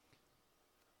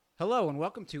Hello and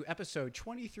welcome to episode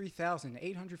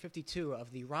 23,852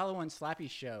 of the Rollo and Slappy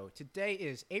Show. Today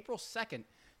is April 2nd,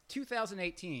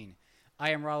 2018. I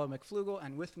am Rollo McFlugel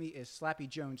and with me is Slappy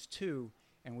Jones 2,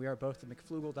 and we are both at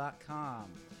McFlugel.com.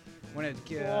 Wanted to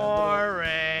give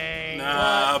boring.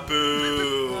 Nah,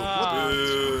 boo.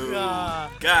 Boo.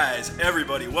 Guys,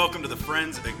 everybody, welcome to the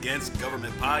Friends Against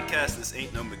Government podcast. This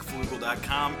ain't no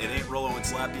McFlugel.com. It ain't Rollo and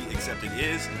Slappy, except it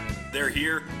is. They're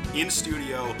here in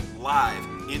studio, live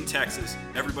in Texas.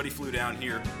 Everybody flew down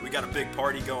here. We got a big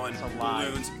party going.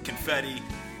 Balloons, confetti,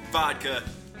 vodka,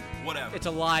 whatever. It's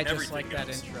a lie, just everything like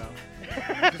goes. That intro.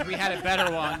 Because we had a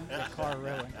better one with Car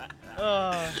Ruin.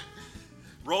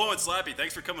 Rollo and Slappy,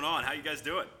 thanks for coming on. How you guys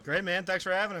doing? Great, man. Thanks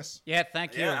for having us. Yeah,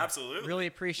 thank you. Yeah, absolutely. Really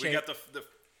appreciate it. We got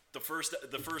the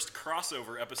first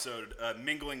crossover episode,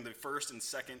 mingling the first and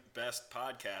second best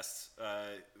podcasts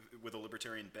with a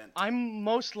libertarian bent. I'm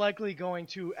most likely going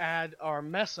to add our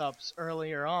mess ups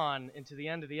earlier on into the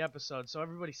end of the episode, so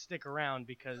everybody stick around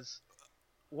because,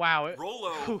 wow.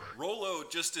 Rollo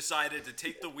just decided to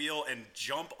take the wheel and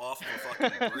jump off a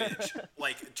fucking bridge,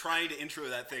 like trying to intro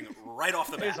that thing right off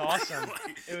the bat. It was awesome.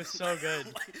 It was so good.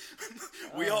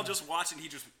 We all just watched and he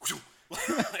just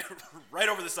right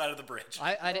over the side of the bridge.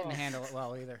 I didn't handle it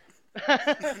well either.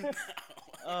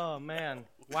 Oh man!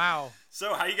 Wow.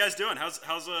 So how you guys doing? How's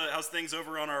things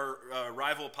over on our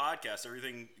rival podcast?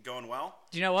 Everything going well?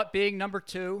 Do you know what? Being number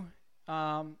 2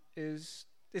 is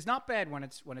not bad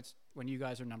when you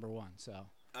guys are number 1. So.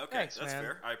 Okay, thanks, that's man.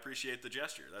 Fair. I appreciate the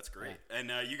gesture. That's great. Yeah.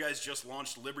 And you guys just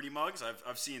launched Liberty Mugs.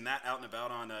 I've seen that out and about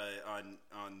on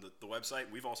the website.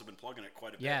 We've also been plugging it quite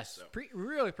a bit. Yes, so.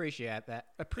 Really appreciate that.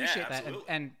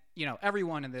 And you know,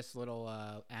 everyone in this little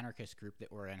anarchist group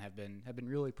that we're in have been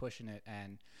really pushing it,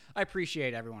 and I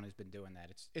appreciate everyone who's been doing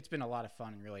that. It's been a lot of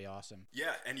fun and really awesome.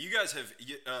 Yeah, and you guys have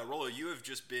Rollo, you have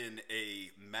just been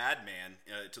a madman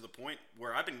to the point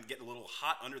where I've been getting a little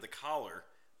hot under the collar.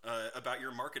 About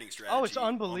your marketing strategy. Oh, it's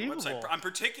unbelievable. On the website. I'm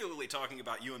particularly talking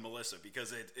about you and Melissa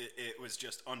because it was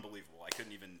just unbelievable. I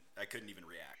couldn't even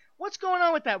react. What's going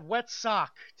on with that wet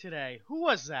sock today? Who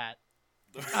was that?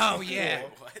 Oh yeah.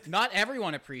 What? Not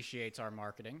everyone appreciates our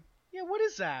marketing. Yeah, what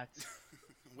is that?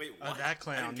 Wait, what? That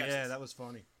clown. Yeah, that was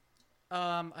funny.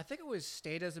 I think it was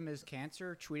Statism is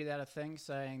Cancer tweeted out a thing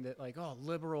saying that like, oh,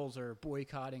 liberals are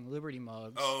boycotting Liberty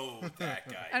Mugs. Oh, that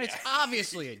guy. And it's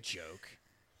obviously a joke.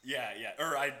 Yeah.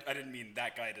 Or I didn't mean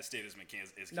that guy to state as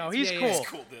McCann. No, he's cool. He's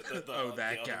cool.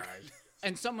 That guy.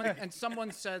 And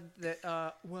someone said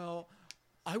that, well,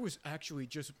 I was actually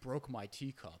just broke my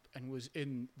teacup and was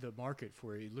in the market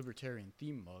for a libertarian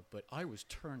theme mug, but I was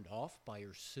turned off by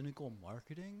your cynical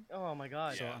marketing. Oh my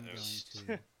god. So I'm going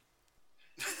to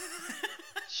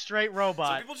straight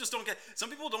robot.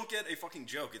 Some people don't get a fucking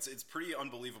joke. It's pretty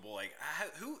unbelievable. Like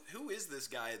who is this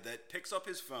guy that picks up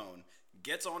his phone,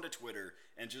 gets onto Twitter,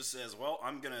 and just says, "Well,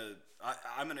 I'm gonna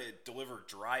deliver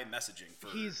dry messaging for."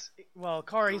 He's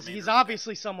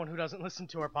obviously someone who doesn't listen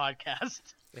to our podcast.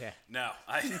 Yeah. No,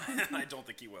 I don't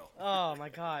think he will. Oh my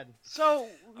god. So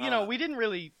we didn't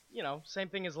really, same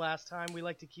thing as last time. We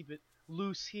like to keep it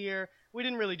loose here. We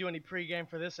didn't really do any pregame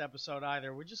for this episode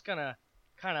either. We're just gonna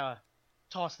kind of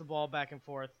toss the ball back and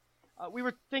forth. We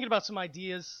were thinking about some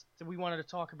ideas that we wanted to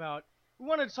talk about. We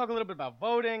wanted to talk a little bit about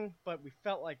voting, but we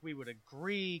felt like we would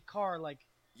agree.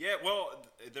 Yeah, well,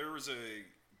 there was a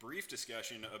brief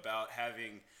discussion about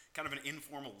having kind of an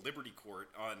informal liberty court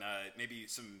on maybe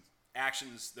some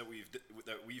actions that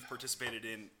we've participated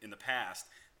in the past.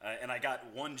 And I got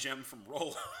one gem from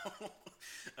Rollo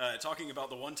talking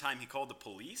about the one time he called the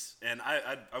police. And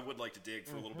I would like to dig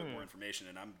for a little bit more information,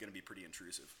 and I'm going to be pretty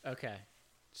intrusive. Okay.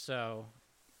 So,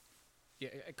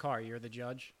 Car, you're the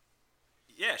judge?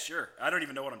 Yeah, sure. I don't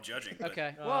even know what I'm judging.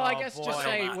 Okay. Well, I guess boy. just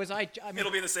say, I mean,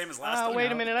 it'll be the same as last time. Wait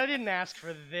a minute. I didn't ask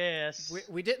for this.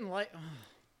 We didn't like...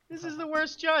 This is the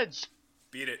worst judge.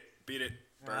 Beat it,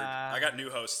 Bird. I got new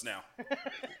hosts now.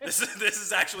 This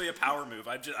is actually a power move.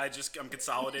 I'm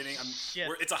consolidating.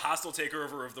 It's a hostile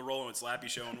takeover of the Rollo and Slappy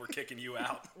show, and we're kicking you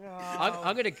out.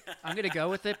 I'm gonna go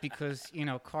with it because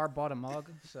Car bought a mug.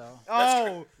 So.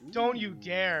 Oh, don't you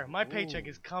dare! My paycheck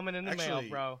is coming in the mail,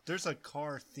 bro. There's a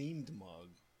car-themed mug.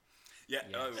 Yeah.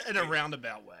 In a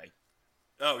roundabout way.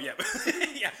 Oh, yeah.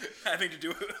 Yeah, having to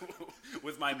do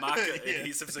with my maca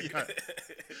adhesives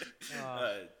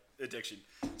addiction.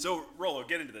 So, Rollo,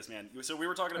 get into this, man. So we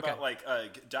were talking about,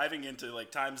 diving into,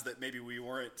 times that maybe we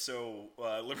weren't so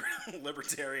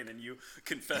libertarian, and you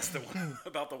confessed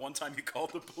about the one time you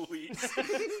called the police.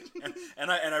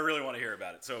 and I really want to hear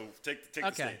about it. So take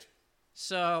the stage.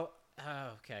 So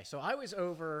I was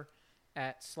over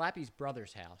at Slappy's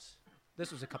brother's house.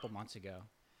 This was a couple months ago.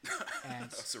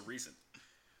 And so recent.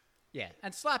 Yeah,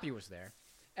 and Slappy was there.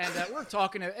 And we're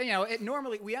talking,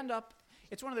 normally we end up,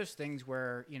 it's one of those things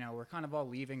where, we're kind of all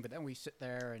leaving, but then we sit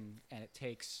there and it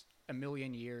takes a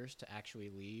million years to actually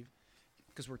leave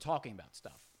because we're talking about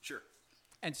stuff. Sure.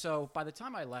 And so by the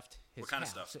time I left his What kind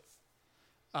house, of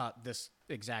stuff? This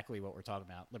exactly what we're talking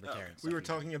about, libertarian stuff. We were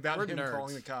talking about We're him nerds.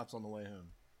 calling the cops on the way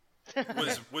home.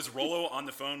 Was Rollo on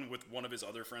the phone with one of his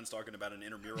other friends talking about an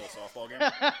intramural softball game?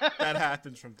 That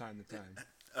happens from time to time.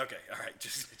 Okay, all right,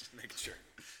 just making sure.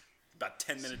 About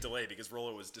 10-minute delay because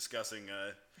Rollo was discussing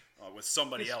with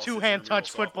somebody His else. two-hand his touch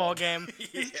intramural football softball game.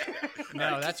 Yeah.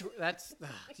 No, that's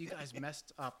you guys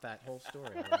messed up that whole story.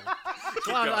 Already.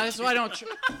 going. That's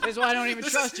why I don't even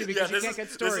trust you because you can't get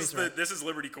stories right. This is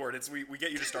Liberty Court. We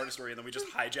get you to start a story and then we just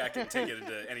hijack it and take it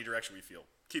into any direction we feel.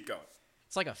 Keep going.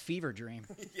 It's like a fever dream.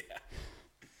 Yeah.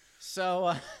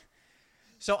 So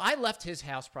I left his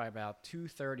house probably about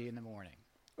 2:30 in the morning,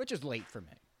 which is late for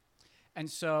me. And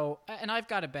I've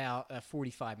got about a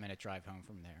 45-minute drive home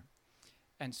from there.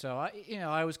 And so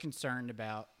I was concerned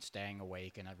about staying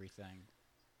awake and everything.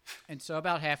 And so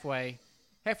about halfway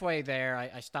there,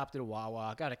 I stopped at a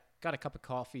Wawa, got a cup of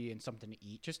coffee and something to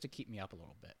eat just to keep me up a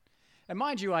little bit. And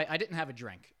mind you, I didn't have a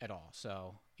drink at all,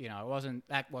 so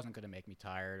that wasn't going to make me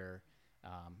tired or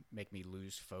make me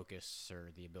lose focus or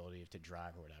the ability to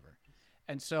drive or whatever.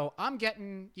 And so I'm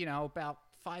getting about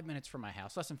 5 minutes from my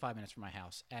house, less than 5 minutes from my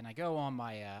house, and I go on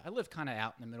my I live kind of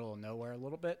out in the middle of nowhere a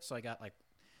little bit, so I got like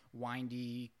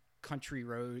windy country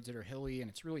roads that are hilly, and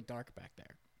it's really dark back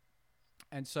there.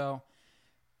 And so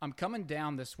I'm coming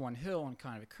down this one hill on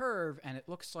kind of a curve, and it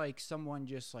looks like someone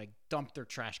just like dumped their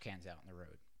trash cans out in the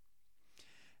road.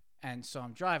 And so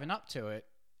I'm driving up to it,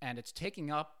 and it's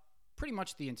taking up pretty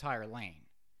much the entire lane.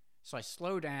 So I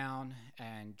slow down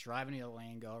and drive into the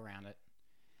lane, go around it.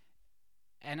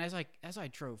 And as I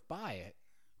drove by it,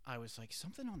 I was like,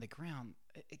 something on the ground.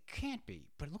 It can't be,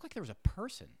 but it looked like there was a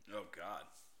person. Oh God.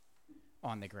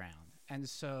 On the ground. And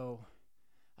so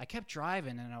I kept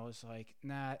driving, and I was like,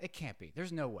 nah, it can't be.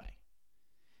 There's no way.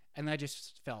 And I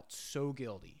just felt so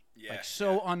guilty. Yeah. Like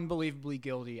so unbelievably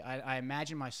guilty. I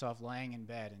imagined myself laying in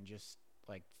bed and just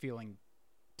like feeling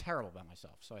terrible about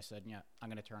myself. So I said, yeah, I'm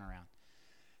going to turn around.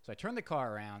 So I turned the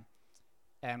car around,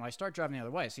 and when I start driving the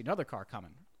other way, I see another car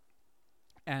coming.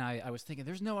 And I was thinking,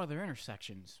 there's no other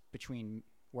intersections between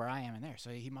where I am and there.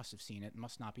 So he must have seen it. It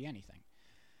must not be anything.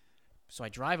 So I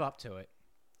drive up to it,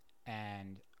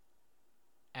 and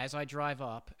as I drive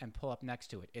up and pull up next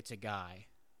to it, it's a guy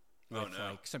with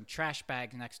like some trash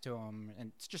bags next to him,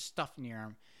 and it's just stuff near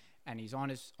him. And he's on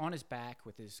his back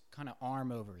with his kind of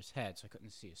arm over his head, so I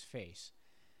couldn't see his face.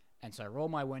 And so I roll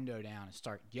my window down and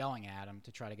start yelling at him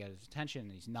to try to get his attention,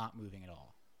 and he's not moving at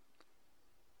all.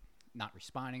 Not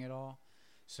responding at all.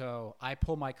 So I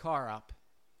pull my car up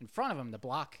in front of him to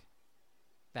block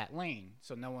that lane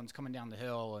so no one's coming down the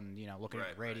hill and, looking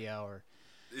at the radio. Or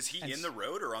Is he in the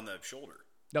road or on the shoulder?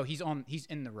 No, he's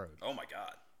in the road. Oh, my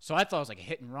God. So I thought it was like a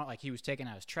hit and run, like he was taking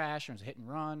out his trash and it was a hit and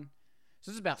run.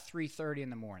 So this is about 3:30 in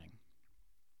the morning.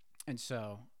 And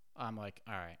so I'm like,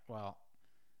 all right, well,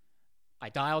 I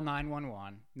dialed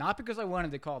 911, not because I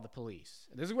wanted to call the police.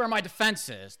 This is where my defense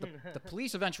is. The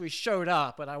police eventually showed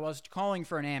up, but I was calling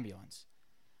for an ambulance.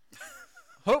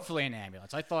 Hopefully an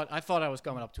ambulance. I thought I was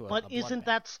going up to a But blood isn't bank.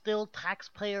 that still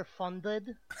taxpayer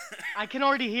funded? I can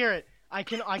already hear it. I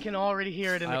can already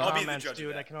hear it in the I'll be the comments, judge of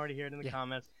dude. that. I can already hear it in the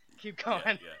comments. Keep going.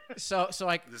 Yeah. So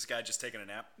I This guy just taking a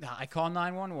nap? I call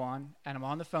 911, and I'm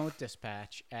on the phone with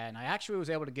dispatch, and I actually was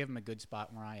able to give him a good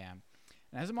spot where I am.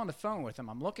 And as I'm on the phone with him,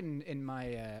 I'm looking in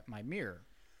my my mirror,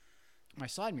 my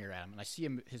side mirror at him, and I see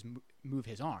him move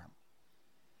his arm.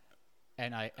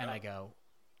 And I go,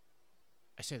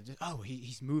 I said, oh,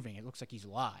 he's moving. It looks like he's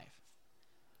alive.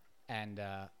 And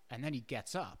then he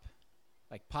gets up,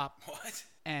 like pop. What?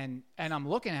 And I'm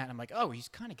looking at him like, oh, he's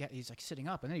like sitting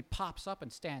up, and then he pops up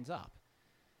and stands up.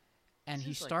 And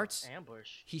he starts like an ambush.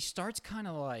 He starts kind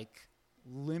of like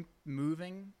limp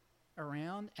moving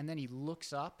around, and then he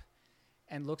looks up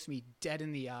and looks me dead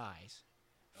in the eyes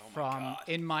from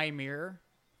in my mirror,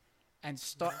 and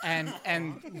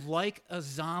and like a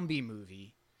zombie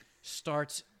movie,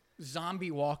 starts zombie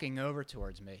walking over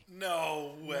towards me.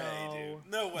 No way,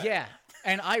 dude. No way. Yeah,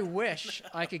 and I wish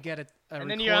I could get a and recording.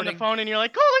 then you're on the phone and you're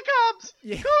like, call the cops!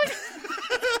 Yeah.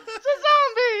 It's a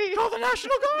zombie! Call the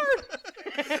National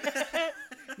Guard!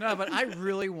 No, but I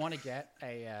really want to get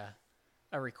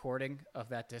a recording of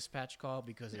that dispatch call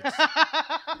because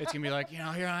it's gonna be like, here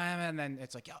I am, and then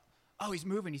it's like, oh, he's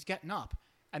moving, he's getting up,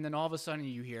 and then all of a sudden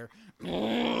you hear from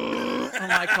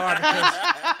my car because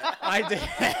I did.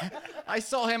 I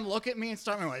saw him look at me and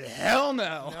start like, hell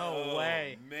no. No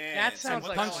way. Man. That sounds So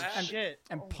like what the some hell happened? shit.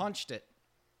 And punched it.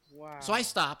 Wow. So I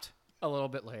stopped a little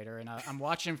bit later, and I'm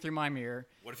watching him through my mirror.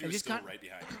 What if he and was just still kinda- right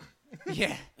behind you?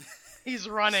 Yeah. He's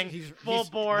running He's full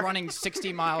bore. running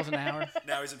 60 miles an hour.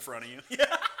 Now he's in front of you.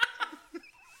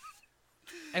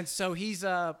 And so he's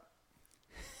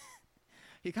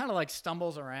he kind of like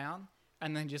stumbles around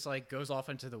and then just like goes off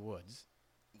into the woods.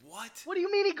 What? What do you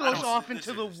mean he I goes don't- off this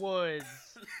into the is- woods?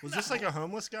 Was this like a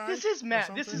homeless guy? This is or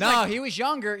Matt. This something? is No, like- he was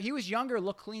younger. He was younger,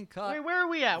 looked clean cut. Wait, where are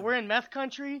we at? We're in meth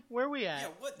country? Where are we at? Yeah,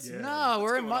 what? Yeah. No, What's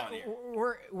we're in going on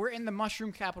here? we're in the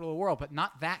mushroom capital of the world, but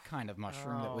not that kind of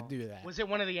mushroom that would do that. Was it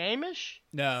one of the Amish?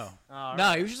 No, All no,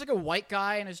 right. he was just like a white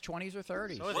guy in his 20s or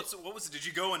 30s. So What was it? Did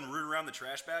you go and root around the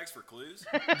trash bags for clues?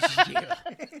 Yeah.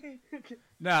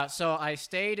 No, so I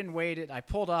stayed and waited. I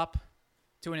pulled up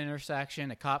to an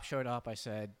intersection. A cop showed up. I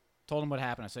told him what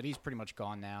happened. I said, he's pretty much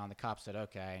gone now. And the cop said,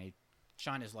 okay. And he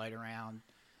shined his light around.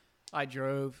 I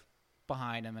drove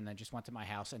behind him and then just went to my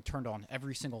house and turned on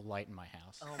every single light in my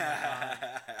house. Oh my god.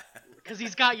 Because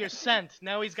he's got your scent.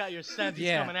 Now he's got your scent. He's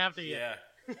Yeah. coming after you. Yeah.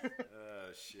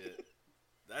 Oh shit.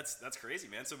 That's crazy,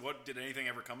 man. So what? Did anything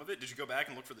ever come of it? Did you go back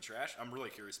and look for the trash? I'm really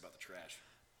curious about the trash.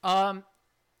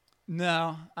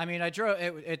 No. I mean, I drove.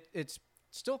 It's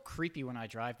still creepy when I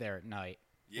drive there at night,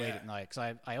 late Yeah. at night,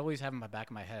 because I always have in my back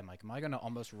of my head, I'm like, am I going to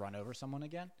almost run over someone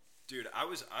again? Dude, I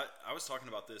was talking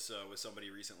about this with somebody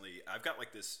recently. I've got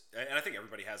like this, and I think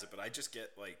everybody has it, but I just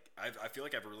get like I feel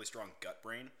like I have a really strong gut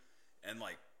brain, and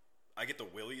like I get the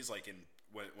willies like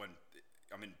when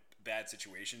I'm in bad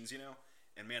situations, you know.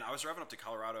 And man, I was driving up to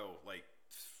Colorado like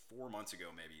 4 months ago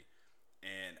maybe,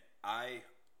 and I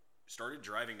started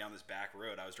driving down this back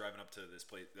road. I was driving up to this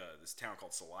place, this town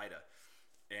called Salida,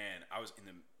 and I was in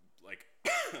the like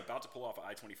about to pull off of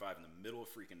I-25 in the middle of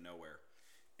freaking nowhere.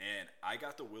 And I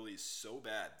got the willies so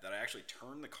bad that I actually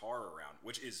turned the car around,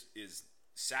 which is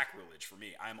sacrilege for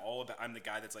me. I'm the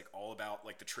guy that's like all about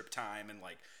like the trip time and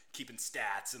like keeping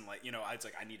stats and like, you know, it's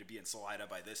like I need to be in Salida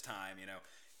by this time, you know.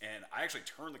 And I actually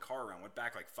turned the car around, went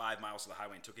back like 5 miles to the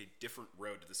highway and took a different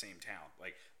road to the same town.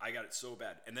 Like I got it so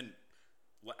bad. And then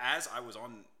as I was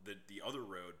on the other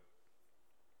road,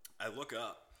 I look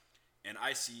up and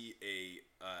I see a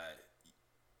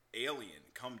alien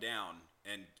come down.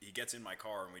 And he gets in my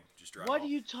car and we just drive What off. are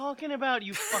you talking about,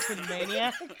 you fucking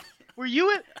maniac? Were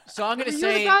you So I'm going to you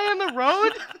say the guy on the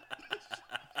road?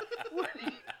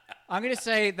 I'm going to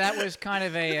say that was kind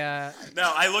of a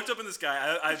No, I looked up in the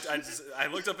sky. I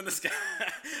looked up in the sky.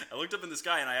 I looked up in the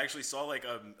sky and I actually saw like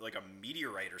a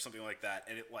meteorite or something like that.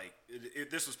 And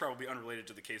this was probably unrelated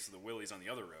to the case of the willies on the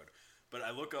other road. But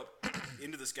I look up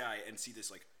into the sky and see this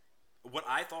like what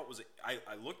I thought was I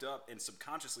looked up and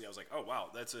subconsciously I was like, oh wow,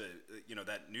 that's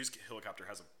that news helicopter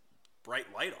has a bright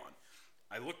light on.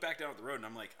 I look back down at the road and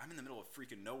I'm like, I'm in the middle of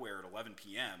freaking nowhere at 11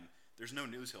 p.m. There's no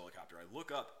news helicopter. I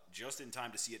look up just in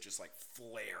time to see it just like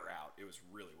flare out. It was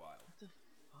really wild. What the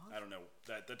fuck? I don't know.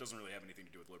 That doesn't really have anything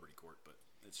to do with Liberty Court, but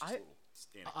it's just a little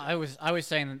anecdote. I was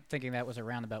thinking that was a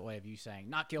roundabout way of you saying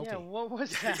not guilty. Yeah, what was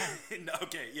that? No,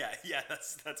 okay, yeah,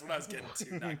 that's what I was getting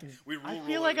to. We I rule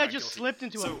feel it like I not just guilty. slipped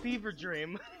into So, a fever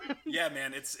dream. Yeah,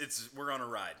 man, we're on a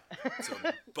ride, so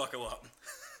buckle up.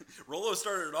 Rollo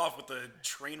started it off with a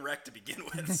train wreck to begin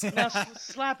with. So. Now,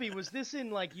 Slappy, was this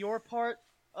in like your part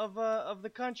of the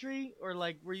country, or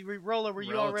like were you already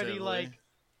Relatively. like?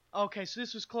 Okay, so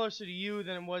this was closer to you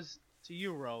than it was to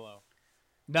you, Rollo.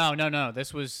 No.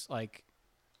 This was like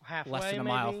Halfway, less than a maybe?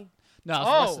 mile. No, it's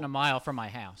less than a mile from my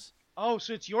house. Oh,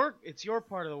 so it's your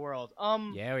part of the world.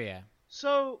 Yeah.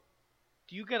 So,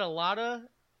 do you get a lot of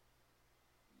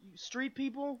street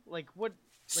people? Like what?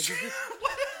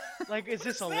 Like is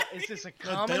this? Like is this a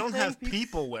common They don't thing? have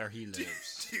people where he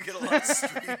lives. Do you get a lot of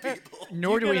street people?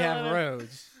 Nor do we get a have lot of-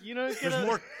 roads. You know, There's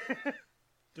more.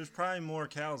 There's probably more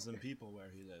cows than people where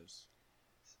he lives.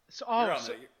 So, You're on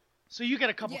so you get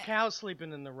a couple Yeah. cows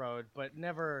sleeping in the road, but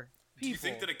never people. Do you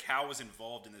think that a cow was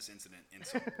involved in this incident in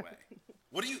some way?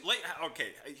 What do you like?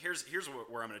 Okay, here's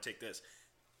where I'm going to take this.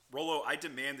 Rollo, I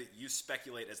demand that you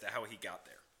speculate as to how he got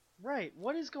there. Right.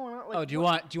 What is going on? Like, Do you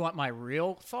want my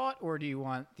real thought or do you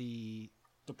want the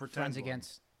The pretend friends one.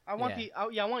 against? I want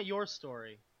yeah. I want your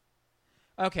story.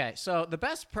 Okay, so the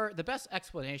best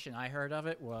explanation I heard of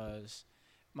it was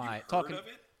my You talking. heard of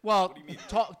it? Well, What do you mean?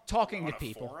 talking On to a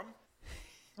people. forum?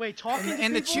 Wait, talking to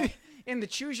In the people? in the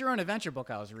Choose Your Own Adventure book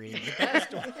I was reading, the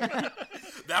best one.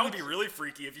 That would be really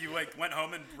freaky if you like went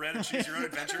home and read a Choose Your Own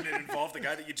Adventure and it involved the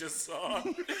guy that you just saw.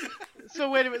 So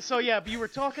wait a minute. So yeah, but you were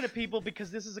talking to people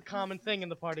because this is a common thing in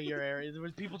the part of your area. There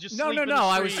was people just No, sleep no, in no, the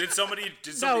I street. was- Did somebody it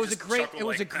was just a great- chuckle it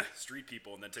was like a gr- street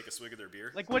people and then take a swig of their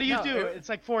beer? Like, what do you No, do? it- It's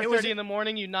like it was 4:30 in the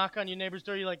morning. You knock on your neighbor's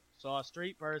door. You're like, saw a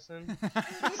street person.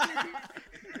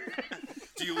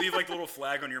 Do you leave like the little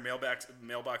flag on your mailbox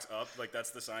up? Like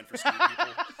that's the sign for street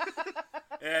people.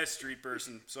 Yeah, street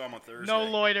person. Saw him on Thursday. No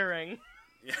loitering.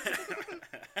 Yeah.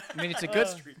 I mean, it's a good.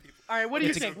 Street people. All right, what do you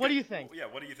It's a- think? What do you think? Yeah,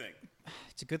 what do you think?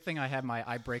 It's a good thing I have my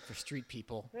 "I break for street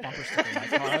people" bumper sticker in my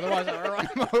car. Otherwise, I'll run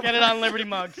them over. Get it on Liberty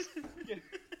Mugs.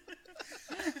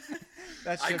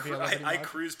 That should be a Liberty I mug.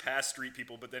 cruise past street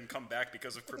people, but then come back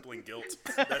because of crippling guilt.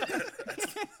 That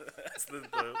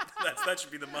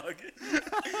should be the mug.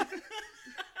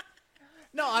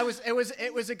 No,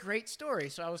 it was a great story.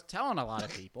 So I was telling a lot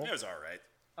of people. It was all right.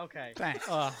 Okay. Thanks.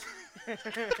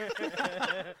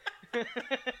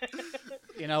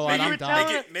 You know what? So you I'm were done.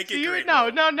 telling- Make so it you were- great, No,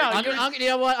 Will. no, no. Make you it were- You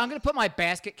know what? I'm gonna put my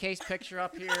basket case picture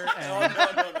up here. And,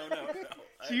 No.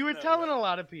 So you were telling a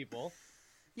lot of people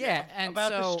yeah, and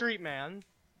about the so street man.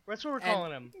 That's what we're And-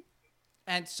 calling him.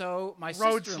 and so my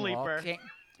Road sister-in-law sleeper. came-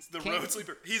 It's the Can't- road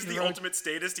sleeper. He's the the road- ultimate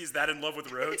statist. He's that in love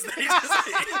with roads. That he just-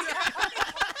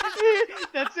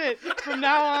 That's it. From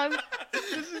now on,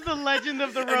 this is the legend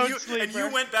of the road sleeper. and you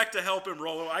went back to help him,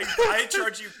 Rollo. I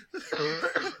charge you.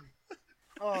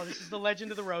 Oh, this is the legend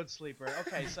of the road sleeper.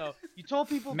 Okay, so you told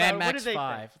people Mad about it. What Max did they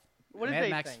 5. think? What did Mad they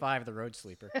Max think? 5, the road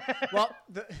sleeper. Well,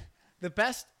 the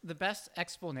best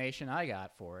explanation I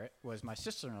got for it was my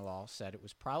sister-in-law said it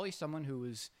was probably someone who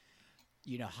was,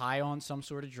 high on some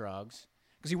sort of drugs,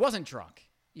 because he wasn't drunk.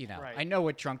 Right. I know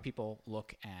what drunk people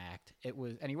look and act. It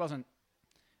was, and he wasn't.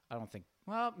 I don't think.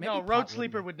 Well, maybe No, pot road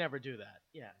sleeper wouldn't. would never do that.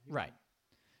 Yeah. Right.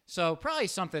 So probably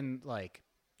something like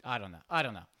I don't know.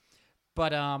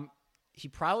 But he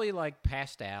probably like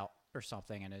passed out or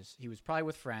something, and he was probably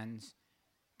with friends,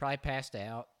 probably passed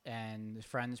out, and his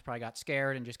friends probably got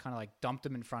scared and just kind of like dumped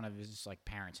him in front of his like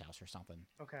parents' house or something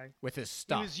Okay. with his He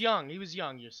stuff. was young. He was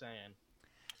young. You're saying.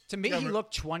 To me, Yeah, he but-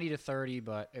 looked 20 to 30,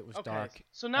 but it was Okay. dark.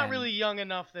 So not and- really young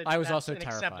enough that I was that's also an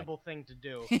terrified. acceptable thing to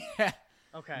do. Yeah.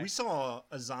 Okay. We saw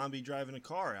a zombie driving a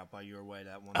car out by your way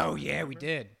that one Oh time, yeah, we remember?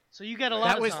 did. So you get a lot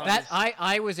That of was zombies. that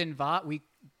I was involved.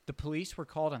 The police were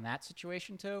called on that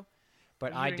situation too,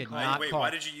 but You I didn't did call- not Wait, call.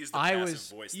 why did you use the I passive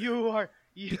was voice? there? You are.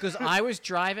 because I was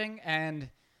driving and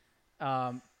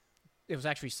it was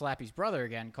actually Slappy's brother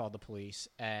again called the police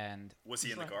and Was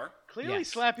he in the car? Clearly,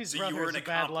 Yes. Slappy's So brother you were is an a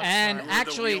bad luck accomplice. And charm. You were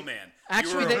actually- the wheelman.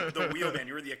 actually you they- were the wheelman.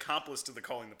 You were the accomplice to the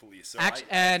calling the police. So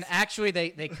actually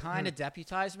they kind of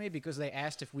deputized me because they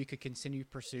asked if we could continue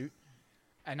pursuit,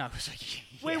 and I was like,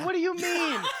 Wait, yeah. what do you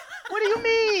mean? What do you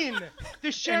mean?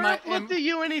 The sheriff my- looked at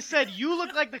you and he said, "You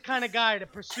look like the kind of guy to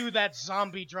pursue that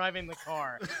zombie driving the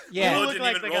car." Yeah. You Rollo look didn't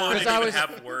like even, the Rollo guy. didn't I even was-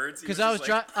 have words. He Because I was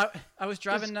just like, I was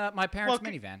driving my parents'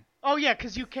 well, minivan. Oh yeah,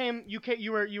 because you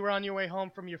were on your way home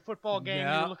from your football game. You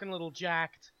Yeah. were looking a little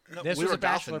jacked. No, This we was were a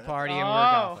bachelor golfing, party, and we Oh. were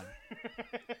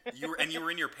golfing. you were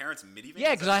in your parents' minivan. Yeah,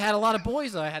 Is because that- I had a lot of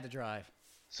boys that I had to drive.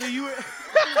 So you were.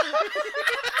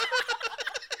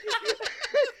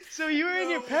 So you were in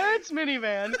your parents'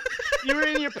 minivan. You were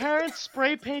in your parents'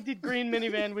 spray-painted green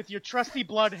minivan with your trusty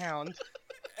bloodhound.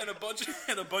 and a bunch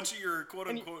of your quote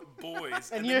unquote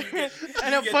boys, and then you- get,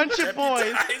 and you a get bunch of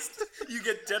boys. deputized- You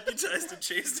get deputized to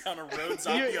chase down a road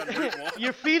zombie on Route 1.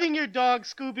 You're feeding your dog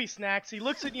Scooby snacks. He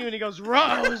looks at you and he goes,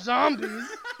 "Row zombies."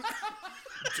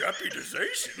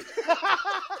 Deputization.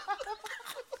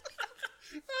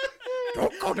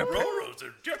 Don't go to Roro's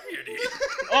a deputy.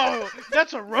 Oh,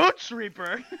 that's a road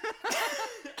sweeper.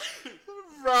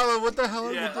 Rollo, what the hell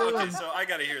are Yeah, you doing? okay, so I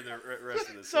gotta hear the rest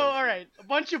of this. So all right, a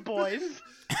bunch of boys.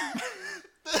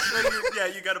 Yeah,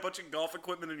 you got a bunch of golf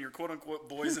equipment and your quote unquote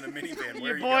boys in a minivan.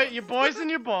 Where Your boys and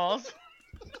your balls.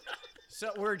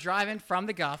 So we're driving from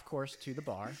the golf course to the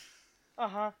bar,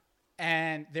 Uh-huh.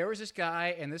 and there was this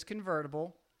guy in this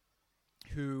convertible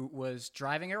who was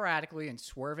driving erratically and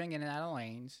swerving in and out of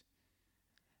lanes.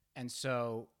 And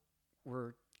so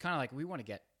we're kind of like, we want to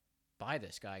get by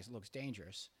this guy. He looks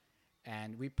dangerous.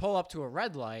 And we pull up to a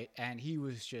red light, and he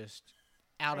was just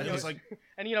out of It his... was like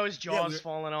And you know his jaws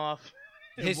falling off.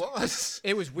 his- it was.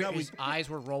 It was weird. No, His eyes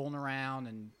were rolling around,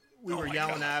 and We Oh were my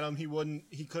yelling God. at him.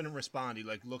 He couldn't respond. He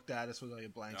like looked at us with like a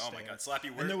blank Oh stare. my God,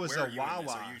 Slappy, where, And there was where a are you in this?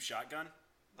 Wawa. Are you shotgun?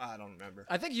 I don't remember.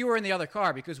 I think you were in the other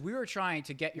car because we were trying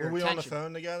to get your Were we attention. on the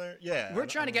phone together? Yeah. We're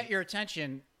trying to get your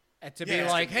attention to be Yeah,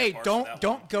 like, it's gonna hey, be a parcel of that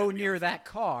don't one. go Yeah, near that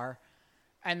car.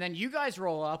 And then you guys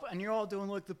roll up, and you're all doing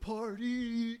like the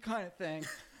party kind of thing.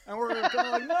 And we're going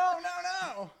like,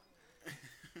 no.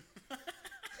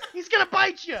 He's gonna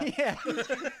bite you. Yeah.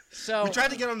 So We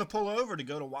tried to get him to pull over to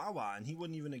go to Wawa, and he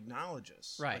wouldn't even acknowledge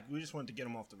us. Right. Like, we just wanted to get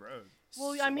him off the road.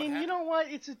 Well, So I what mean, you happened? know what?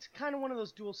 It's kind of one of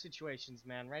those dual situations,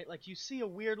 man, right? Like, you see a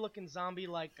weird-looking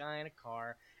zombie-like guy in a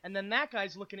car, and then that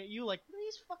guy's looking at you like,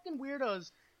 these fucking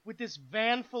weirdos with this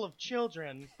van full of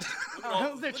children.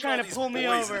 They're trying to pull me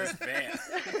over.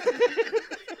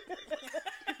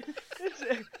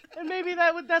 And maybe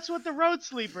that's what the road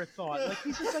sleeper thought. Like,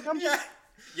 he's just like, I'm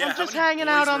just hanging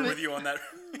out on with you on that.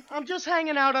 I'm just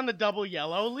hanging out on the double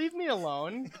yellow. Leave me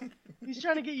alone. He's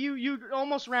trying to get you. You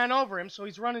almost ran over him, so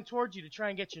he's running towards you to try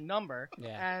and get your number.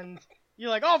 Yeah. And you're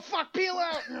like, "Oh fuck, peel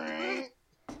out!"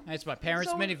 it's my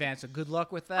parents' So- minivan, so good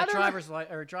luck with I that don't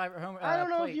know- driver home. I don't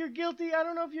know plate. if you're guilty. I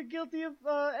don't know if you're guilty of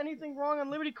anything wrong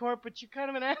on Liberty Court, but you're kind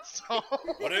of an asshole.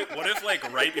 What if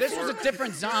like right This before? was a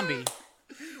different zombie.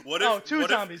 What if? Oh, two what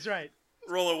zombies, right?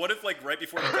 If, Rolo, what if like right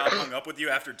before the cop hung up with you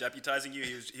after deputizing you,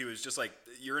 he was just like,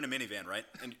 "You're in a minivan, right?"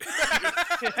 And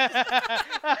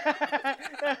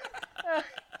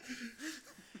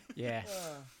Yeah.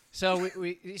 So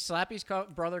Slappy's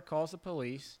brother calls the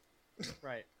police.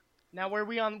 Right. Now, were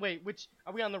we on? Wait, which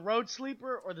are we on? The road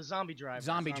sleeper or the zombie driver?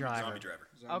 Zombie driver. zombie driver.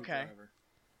 Okay.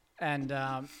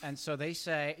 And so they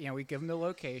say, we give them the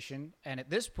location, and at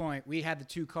this point we had the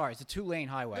two cars, the 2-lane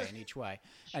highway in each way,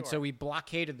 and so Sure. we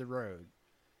blockaded the road.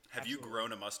 Have you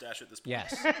grown a mustache at this point?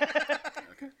 Yes.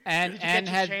 Okay. And Did you and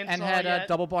get your had and chainsaw had yet?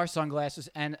 double bar sunglasses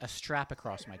and a strap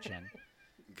across my chin.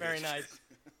 Very Good. nice.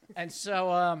 And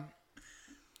so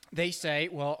they say,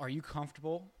 "Well, are you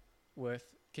comfortable with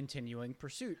continuing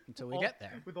pursuit until we get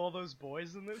there?" With all those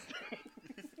boys in this thing.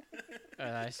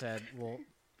 And I said, "Well,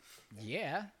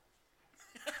 yeah."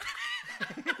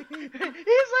 He's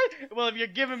like, well, if you're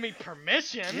giving me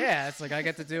permission. Yeah, it's like I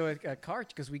get to do a car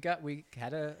because we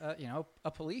had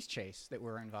a police chase that we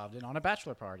were involved in on a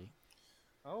bachelor party,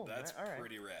 Oh, That's all right.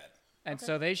 pretty rad. and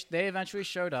so they eventually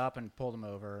showed up and pulled him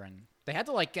over, and they had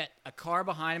to like get a car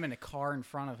behind him and a car in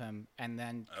front of him, and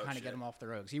then Oh, kind of get shit. him off the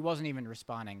road 'cause he wasn't even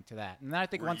responding to that. And then I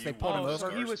think Were once they you pulled him one Oh, of so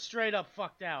over, he was straight up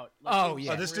fucked out. Oh, he was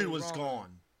yeah. Oh, this really dude was wrong.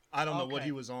 gone. I don't know what Okay.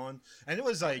 he was on. And it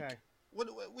was like, Okay. what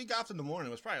we got up in the morning.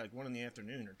 It was probably like 1 in the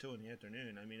afternoon or 2 in the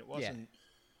afternoon. I mean, it wasn't.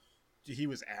 He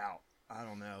was out. I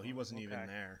don't know. He wasn't even Okay.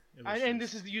 there. It was And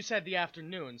just- this is you said the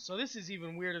afternoon, so this is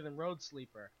even weirder than Road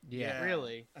Sleeper. yeah.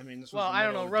 Really? I mean, this was Well, the I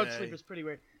don't middle know. of the Road day. Sleeper's pretty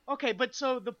weird. Okay, but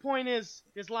so the point is,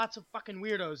 there's lots of fucking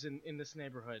weirdos in this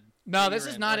neighborhood. No, that this you're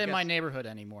is in, not I in my guess. neyborhood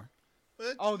anymore.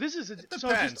 But Oh, this is it so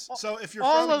depends. just So if you're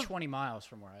all from, of- 20 miles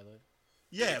from where I live.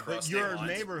 yeah, cross but state your lines?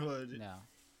 neighborhood. No.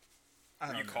 I Are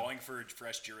don't you know. calling for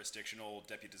fresh jurisdictional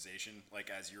deputization, like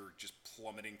as you're just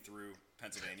plummeting through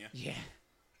Pennsylvania? Yeah.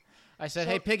 I said,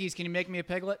 "Hey, piggies, can you make me a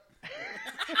piglet?"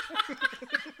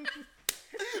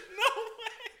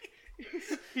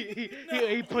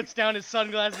 he puts down his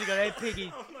sunglasses. He goes, "Hey,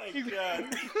 piggy." Oh my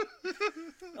god.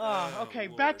 Oh, okay.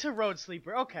 Back to Road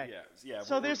Sleeper. Okay. Yeah.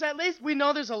 So there's at least we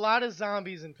know there's a lot of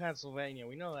zombies in Pennsylvania.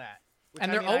 We know that. Which,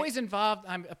 And I they're mean, I- always involved.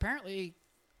 Apparently,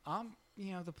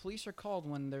 the police are called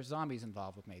when there's zombies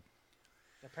involved with me.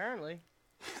 apparently.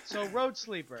 So Road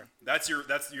Sleeper. That's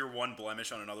your one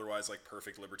blemish on an otherwise like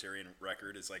perfect libertarian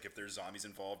record is like if there's zombies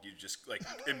involved, you just like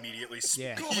immediately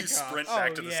Yeah. you sprint Oh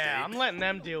back to the yeah, state. I'm letting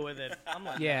them deal with it. I'm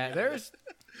letting Yeah, them deal with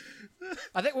there's.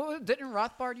 I think didn't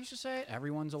Rothbard used to say it?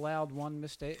 Everyone's allowed one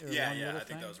mistake. Or Yeah, one yeah, little I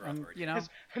think that was thing. And, Rothbard. you know.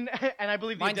 it. And I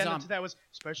believe the Mine's addendum to that was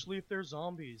especially if they're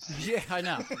zombies. Yeah, I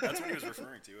know. That's what he was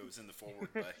referring to. It was in the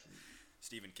foreword by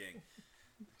Stephen King.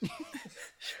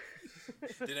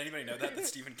 Did anybody know that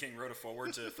Stephen King wrote a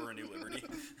foreword for A New Liberty?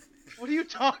 What are you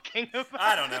talking about?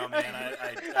 I don't know, man.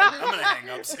 I'm gonna hang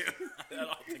up soon. I don't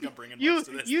think I'm bringing much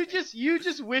to this. You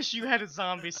just wish you had a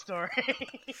zombie story.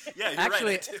 Yeah, you're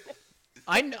Actually, right.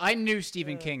 I do. I knew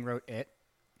Stephen King wrote it.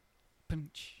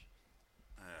 Punch.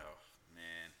 Oh man.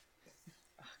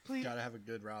 Please. Gotta have a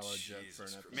good Rollo joke for an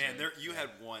Jesus episode. Man, you had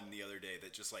one the other day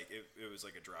that just like it was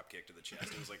like a drop kick to the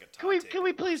chest. It was like a top Can we tape. can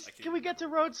we please I can't can we get to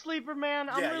remember. Road Sleeper, man?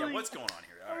 I'm Yeah, really, yeah. What's going on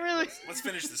here? All I'm right, really- let's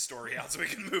finish this story out so we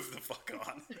can move the fuck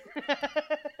on.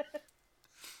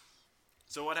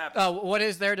 So what happened? Oh, what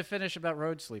is there to finish about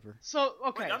Road Sleeper? So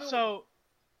okay, Wait, I mean- so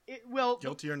it well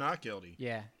Guilty or not guilty?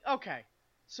 Yeah. okay.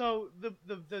 So the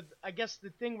I guess the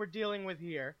thing we're dealing with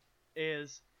here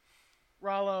is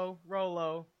Rolo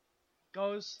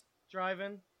goes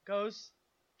driving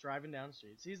down the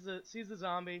street, sees the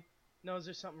zombie, knows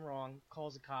there's something wrong,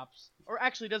 calls the cops, or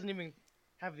actually doesn't even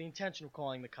have the intention of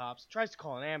calling the cops, tries to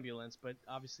call an ambulance, but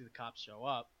obviously the cops show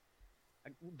up.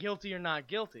 Guilty or not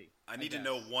guilty? I need to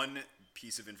know one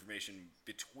piece of information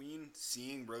between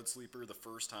seeing Road Sleeper the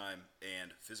first time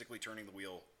and physically turning the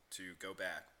wheel to go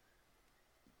back.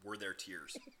 Were there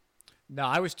tears? No,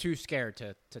 I was too scared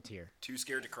to tear. Too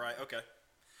scared to cry? Okay.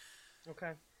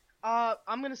 Okay.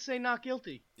 I'm gonna say not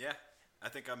guilty. Yeah, I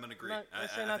think I'm gonna agree. I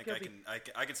say I not think guilty.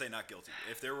 I can say not guilty.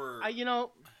 If there were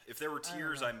if there were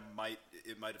tears, it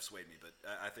might have swayed me, but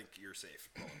I think you're safe.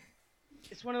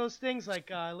 It's one of those things like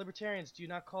libertarians do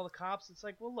not call the cops. It's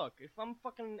like, well, look, if I'm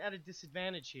fucking at a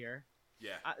disadvantage here,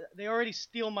 Yeah. They already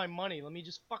steal my money. Let me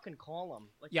just fucking call them.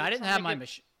 Like, Yeah, I didn't have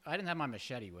my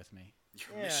machete with me.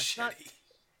 Your Yeah, machete.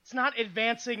 it's not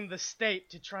advancing the state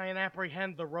to try and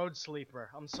apprehend the Roadsleeper.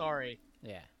 I'm sorry.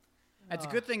 Yeah. It's a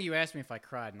good thing you asked me if I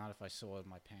cried, not if I soiled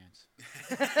my pants.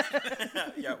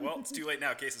 Yeah, well, it's too late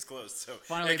now. Case is closed. So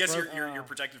Finally I guess broke- you're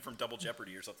protected from double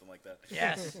jeopardy or something like that.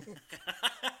 Yes.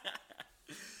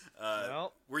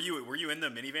 Well, Were you in the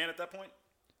minivan at that point?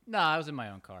 No, I was in my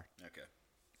own car. Okay.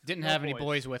 Didn't No have any boys.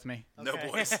 boys with me. No okay.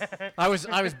 boys. I was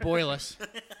boyless.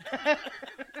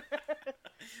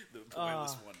 The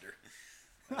boyless wonder.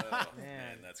 Oh,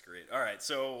 man, that's great. All right,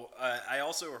 so I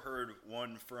also heard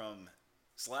one from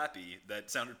Slappy that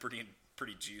sounded pretty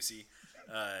juicy.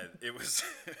 It was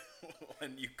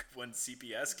when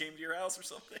CPS came to your house or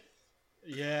something.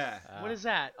 Yeah. What is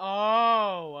that?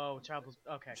 Oh, Child Protective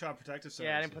Services. Child Protective Services.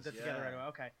 Yeah, I didn't put that together right away.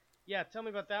 Okay. Yeah, tell me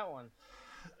about that one.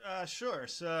 Sure.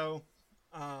 So,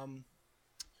 all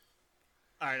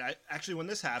right. Actually, when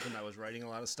this happened, I was writing a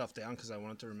lot of stuff down because I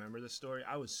wanted to remember this story.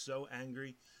 I was so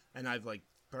angry, and I've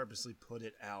purposely put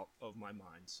it out of my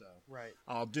mind. So, Right.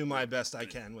 I'll do my best I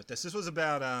can with this. This was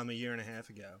about a year and a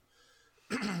half ago,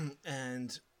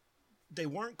 and they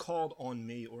weren't called on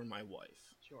me or my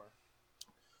wife, Sure.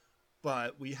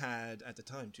 but we had at the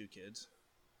time 2 kids.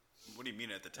 What do you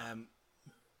mean at the time?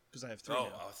 Because I have 3 Oh,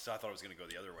 now. I thought it was going to go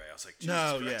the other way. I was like,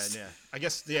 No, Jesus Christ. yeah. I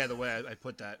guess, the way I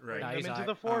put that, right. No, Bring he's them into I-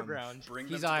 the foreground. Bring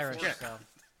them He's to the Irish, forefront.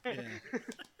 so. Yeah.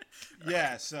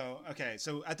 Yeah, so, okay.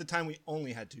 So, at the time, we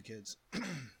only had 2 kids.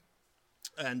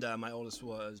 And my oldest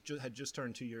had just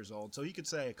turned 2 years old. So, he could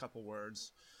say a couple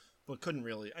words, but couldn't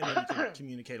really. I mean, he could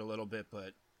communicate a little bit,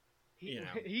 but,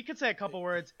 He could say a couple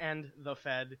words and the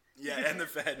Fed. Yeah, and the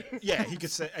Fed. Yeah, he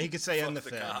could say and the the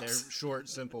Fed. cops. They're short,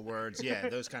 simple words. Yeah,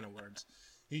 those kind of words.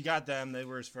 He got them. They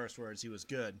were his first words. He was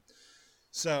good.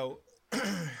 So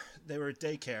they were at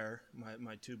daycare,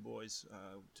 my 2 boys,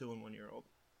 2 and 1 year old.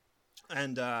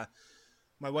 And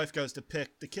my wife goes to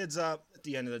pick the kids up at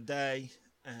the end of the day,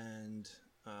 and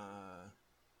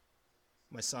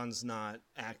my son's not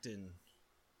acting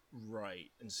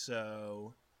right. And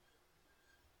so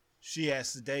she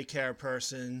asked the daycare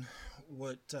person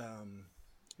what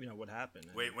happened.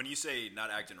 Wait, when you say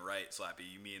not acting right, Slappy,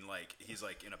 you mean he's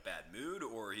in a bad mood,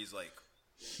 or he's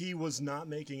He was not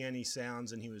making any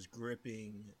sounds, and he was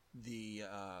gripping the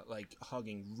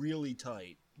hugging really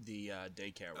tight the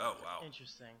daycare oh worker. wow.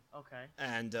 Interesting. Okay.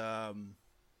 And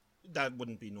that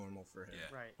wouldn't be normal for him.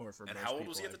 Yeah. Right. Or for And most how old people,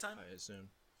 was he at the time? I assume.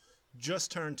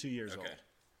 Just turned 2 years Okay. old.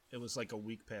 It was like a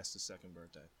week past his second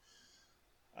birthday.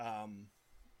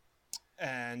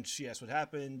 And she asked what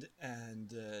happened, and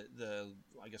the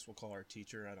I guess we'll call her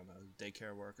teacher, I don't know,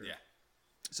 daycare worker. Yeah.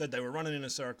 Said they were running in a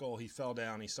circle. He fell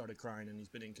down. He started crying, and he's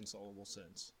been inconsolable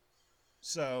since.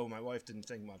 So my wife didn't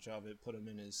think much of it. Put him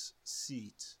in his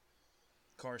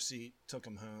car seat, took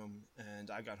him home,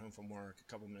 and I got home from work a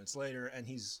couple minutes later, and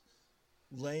he's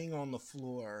laying on the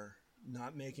floor,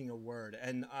 not making a word.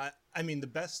 And I mean, the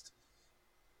best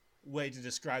way to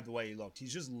describe the way he looked,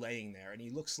 he's just laying there, and he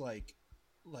looks like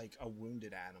a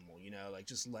wounded animal,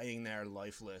 just laying there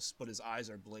lifeless, but his eyes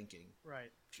are blinking.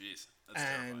 Right. Jeez, that's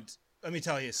terrifying. And let me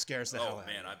tell you, it scares the hell out of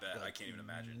me. Oh man, I bet. I can't even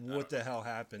imagine. What the hell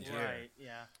happened here? Right.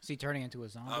 Yeah. Is he turning into a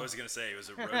zombie? I was gonna say it was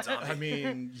a road zombie. I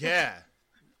mean, yeah.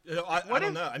 I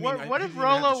don't know. I mean, what he if didn't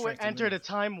have the Rolo strength to entered a move.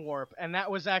 time warp and that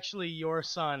was actually your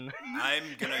son? I'm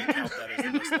gonna count that as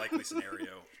the most likely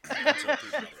scenario until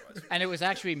proven otherwise. And it was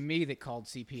actually me that called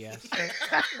CPS.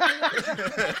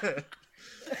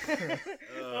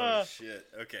 Oh shit.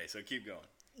 Okay, so keep going.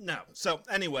 No. So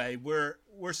anyway, we're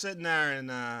sitting there,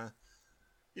 and I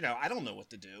don't know what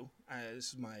to do.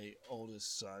 This is my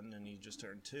oldest son, and he just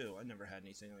turned 2. I never had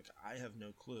anything. I have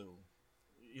no clue.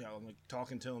 I'm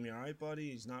talking to him. You all right,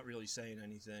 buddy? He's not really saying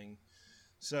anything.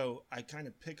 So I kind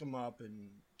of pick him up and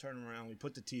turn him around. We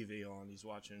put the TV on. He's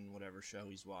watching whatever show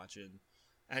he's watching,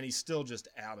 and he's still just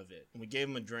out of it. And we gave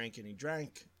him a drink, and he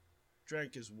drank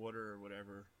his water or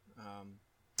whatever.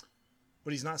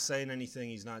 But he's not saying anything.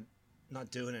 He's not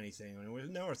doing anything. I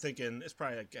mean, we're thinking it's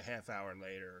probably like a half hour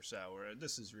later or so.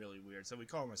 This is really weird. So we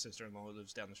call my sister-in-law who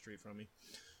lives down the street from me,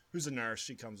 who's a nurse.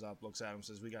 She comes up, looks at him,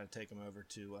 says, "We got to take him over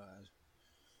to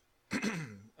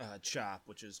CHOP,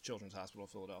 which is Children's Hospital of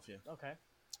Philadelphia." Okay.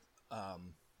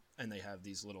 And they have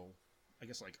these little I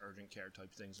guess like urgent care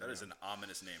type things. That is an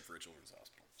ominous name for a children's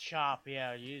hospital. CHOP,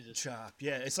 yeah, Jesus. CHOP.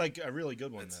 Yeah, it's like a really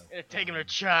good one though. Take him to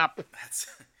CHOP. That's.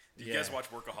 Do you guys watch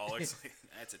Workaholics?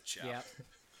 That's a chop.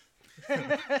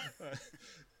 Yep.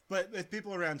 But if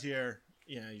people around here,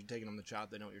 you're taking them to CHOP,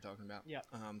 they know what you're talking about. Yeah.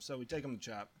 So we take them to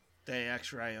CHOP. They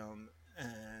X-ray them,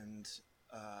 and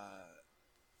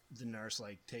the nurse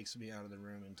like takes me out of the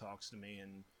room and talks to me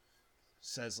and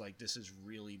says like, "This is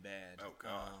really bad." Oh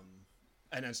God.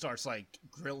 And then starts like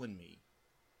grilling me,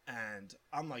 and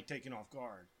I'm like taken off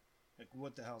guard, like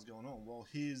what the hell's going on? Well,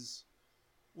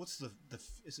 what's the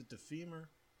is it the femur?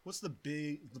 What's the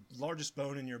largest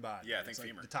bone in your body? Yeah, I think it's like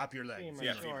femur. the top of your leg. Femur,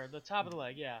 Yeah, sure. femur. The top of the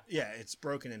leg, yeah. Yeah, it's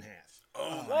broken in half.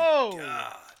 Oh Whoa! my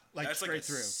God. Like That's straight like a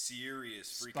through.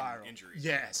 serious freaking Spiral. injury.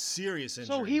 Yeah, serious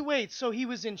injury. So he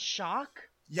was in shock?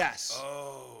 Yes.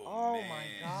 Oh my man.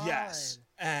 God. Yes.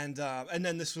 And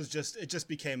then this was it just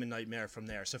became a nightmare from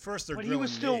there. So first they're But he grilling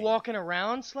was still me. walking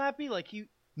around, Slappy? Like he...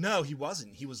 No, he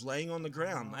wasn't. He was laying on the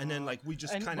ground, and then like we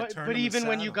just kind of turned. But him even and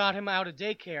when sat you him. got him out of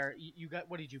daycare, you got...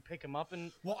 What, did you pick him up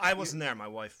and... Well, I wasn't there. My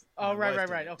wife. Oh, my wife did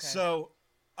right. it. Okay. So,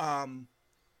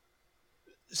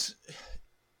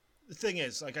 the thing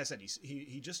is, like I said,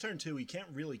 he just turned 2. He can't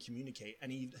really communicate,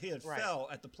 and he had Right. fell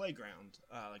at the playground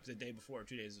like the day before,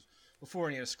 2 days before,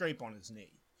 and he had a scrape on his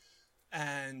knee.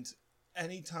 And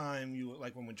anytime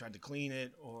like when we tried to clean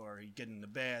it or he'd get in the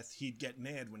bath, he'd get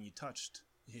mad when you touched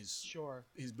his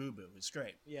boo boo, his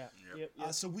scrape. Yeah. Yep.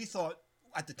 Yep. So we thought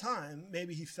at the time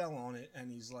maybe he fell on it and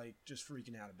he's like just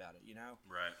freaking out about it,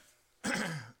 Right.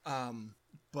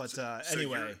 But So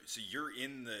anyway, you're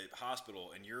in the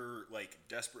hospital and you're like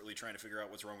desperately trying to figure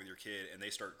out what's wrong with your kid, and they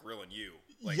start grilling you.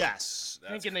 Like, yes,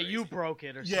 that's Thinking that you crazy. broke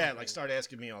it or something. yeah, like start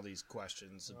asking me all these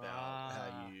questions about how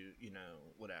Ah. you know,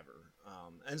 whatever.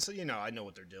 And so I know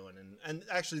what they're doing, and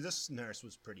actually this nurse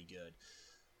was pretty good.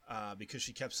 Because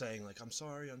she kept saying like, "I'm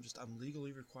sorry, I'm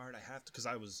legally required. I have to," because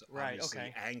I was Right, obviously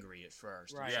okay. angry at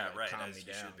first. Right. And Yeah, she, right. calmed As me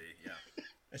you down. should be. Yeah.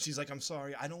 And she's like, "I'm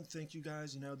sorry. I don't think you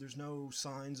guys, there's no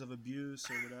signs of abuse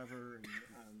or whatever." And,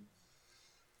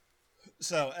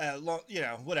 so,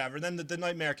 whatever. Then the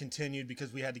nightmare continued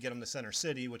because we had to get them to Center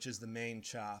City, which is the main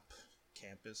CHOP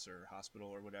campus or hospital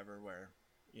or whatever, where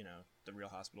the real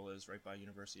hospital is, right by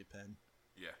University of Penn.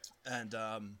 Yeah. And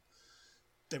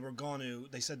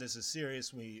they said this is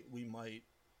serious. We might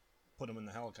put them in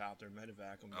the helicopter,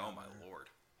 medevac them. Oh down my there. lord.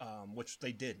 Which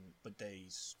they didn't, but they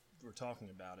were talking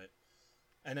about it.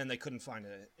 And then they couldn't find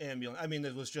an ambulance. I mean,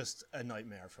 it was just a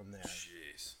nightmare from there.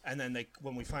 Jeez. And then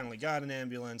when we finally got an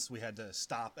ambulance, we had to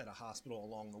stop at a hospital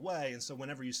along the way. And so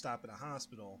whenever you stop at a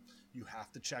hospital, you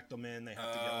have to check them in. They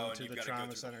have to get Oh, them and to you've the gotta go trauma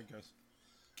through center. the-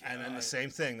 And then the same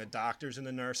thing. The doctors and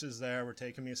the nurses there were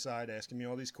taking me aside, asking me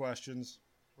all these questions.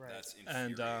 Right. That's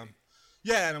And infuriating.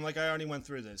 yeah, and I'm like, I already went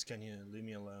through this. Can you leave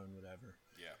me alone? Whatever.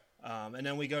 Yeah. And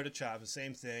then we go to CHOP, the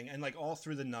same thing, and like all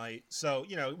through the night. So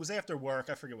it was after work.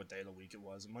 I forget what day of the week it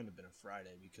was. It might have been a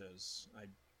Friday because I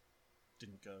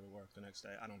didn't go to work the next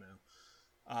day. I don't know.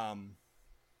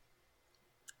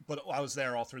 But I was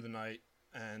there all through the night,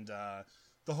 and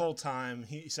the whole time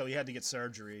he had to get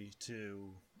surgery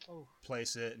to Oh.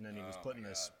 place it, and then he was Oh, put in my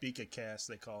a God. spica cast.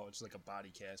 They call it. It's like a body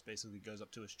cast. Basically, goes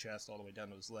up to his chest all the way down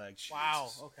to his leg. Wow.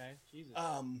 Jesus. Okay. Jesus.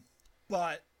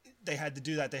 But they had to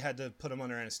do that. They had to put him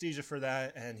under anesthesia for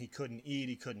that, and he couldn't eat,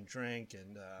 he couldn't drink,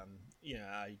 and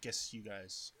I guess you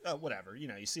guys, whatever.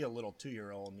 You see a little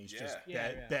 2-year-old, and he's just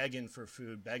Yeah. begging for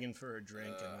food, begging for a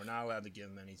drink, and we're not allowed to give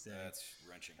him anything. That's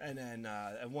wrenching. And then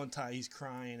at one time he's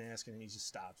crying, asking, and he just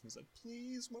stops. He's like,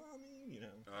 "Please, mommy,"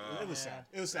 It was sad.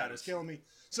 It was sad. It was killing me.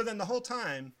 So then the whole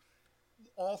time,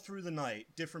 all through the night,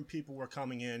 different people were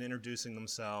coming in, introducing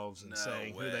themselves and No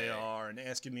saying who they way. are and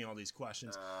asking me all these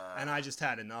questions. And I just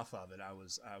had enough of it. I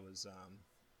was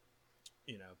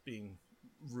being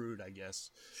rude, I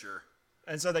guess. Sure.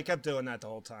 And so they kept doing that the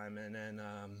whole time. And then,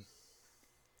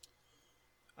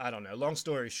 I don't know. Long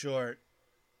story short,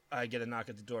 I get a knock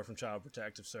at the door from Child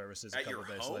Protective Services a At couple your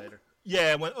days home? later.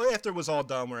 Yeah, after it was all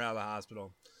done, we're out of the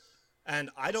hospital. And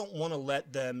I don't want to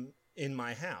let them in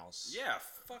my house. Yeah.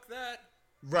 Fuck that.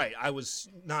 Right. I was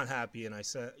not happy, and I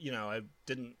said, I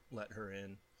didn't let her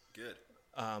in Good.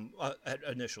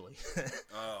 initially.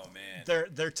 Oh man.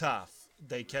 They're tough.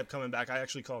 They kept coming back. I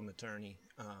actually called an attorney.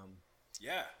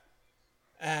 Yeah.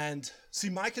 And see,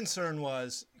 my concern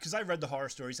was because I read the horror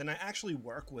stories, and I actually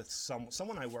work with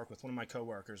someone I work with, one of my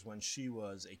coworkers, when she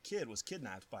was a kid, was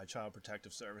kidnapped by Child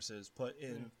Protective Services, put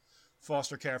in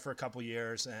foster care for a couple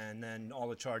years, and then all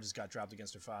the charges got dropped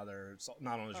against her father. It's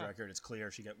not on his record. It's clear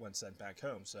she went sent back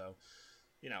home. So,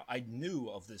 I knew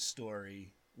of this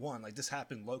story. One, like this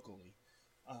happened locally.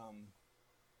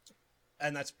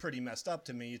 And that's pretty messed up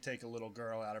to me. You take a little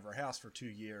girl out of her house for 2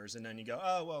 years, and then you go,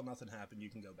 oh, well, nothing happened. You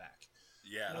can go back.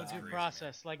 Yeah, No that's due crazy,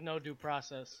 process, like no due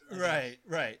process. I Right,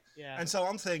 guess. right. Yeah. And so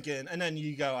I'm thinking, and then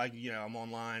you go, I'm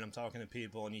online, I'm talking to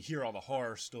people, and you hear all the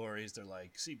horror stories. They're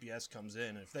like, CPS comes in,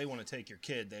 and if they want to take your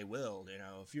kid, they will.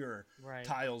 If your Right.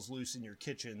 tile's loose in your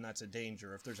kitchen, that's a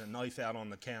danger. If there's a knife out on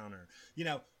the counter,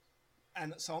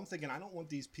 And so I'm thinking, I don't want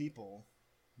these people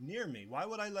near me. Why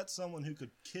would I let someone who could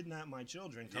kidnap my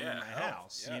children come in my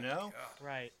house? God.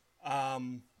 Right.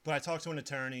 But I talked to an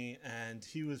attorney, and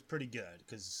he was pretty good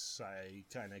because I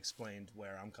kind of explained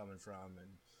where I'm coming from, and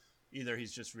either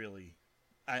he's just really,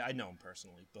 I know him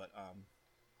personally, but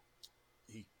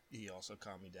he also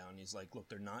calmed me down. He's like, look,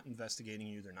 they're not investigating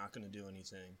you. They're not going to do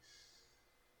anything.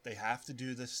 They have to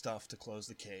do this stuff to close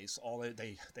the case.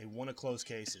 They want to close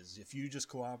cases. If you just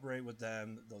cooperate with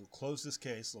them, they'll close this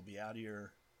case. They'll be out of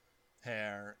your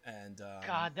hair. And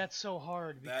God, that's so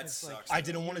hard because That like sucks. I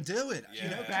didn't want to do it. Yeah.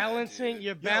 you're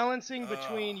dude. balancing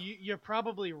between you're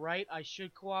probably right. I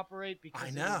should cooperate because I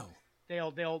know.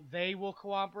 they will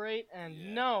cooperate, and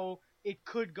Yeah. no, it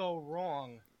could go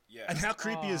wrong. Yeah. And how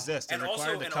creepy is this? They're and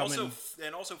required to come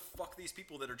in. also fuck these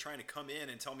people that are trying to come in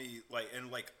and tell me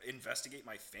investigate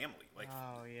my family.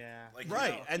 Oh yeah.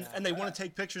 Right, Yeah. and they want to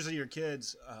take pictures of your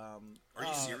kids. Are you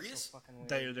that's serious? so fucking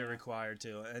weird. They're required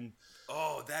to, and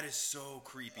Oh, that is so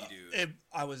creepy, dude.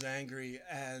 I was angry,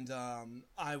 and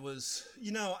I was,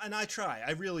 and I try.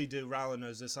 I really do. Rala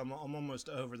knows this. I'm almost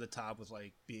over the top with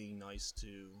like being nice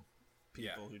to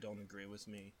people who don't agree with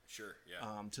me. Sure,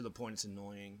 yeah. To the point it's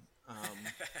annoying.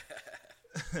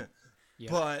 Yeah.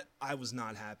 But I was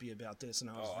not happy about this, and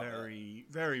I was Oh, I bet. very,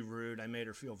 very rude. I made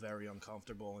her feel very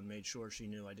uncomfortable and made sure she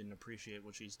knew I didn't appreciate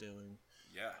what she's doing.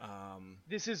 Yeah.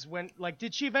 This is when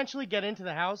did she eventually get into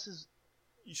the house?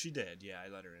 She did, yeah. I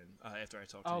let her in after I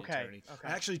talked to Okay, the attorney. okay.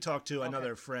 I actually talked to Okay.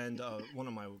 another friend. One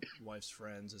of my wife's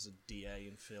friends is a DA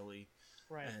in Philly,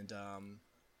 Right. and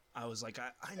I was like,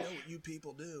 I know what you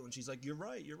people do, and she's like, you're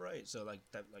right. So like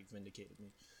that vindicated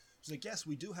me. She's like, yes,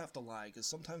 we do have to lie because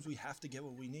sometimes we have to get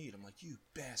what we need. I'm like, you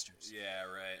bastards. Yeah,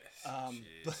 right.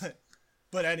 Jeez.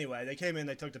 But anyway, they came in,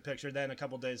 they took the picture. Then a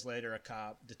couple days later,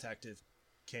 a detective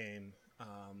came,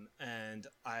 and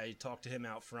I talked to him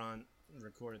out front,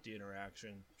 recorded the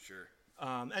interaction. Sure.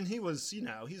 And he was,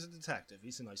 he's a detective.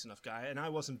 He's a nice enough guy, and I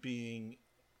wasn't being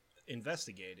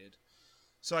investigated.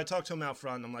 So I talked to him out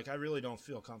front. And I'm like, I really don't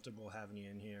feel comfortable having you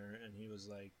in here. And he was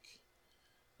like,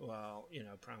 well,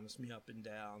 promise me up and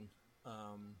down.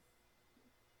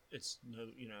 It's no,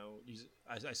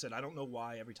 I said, I don't know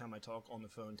why every time I talk on the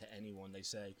phone to anyone, they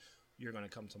say, you're going to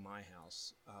come to my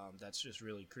house. That's just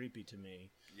really creepy to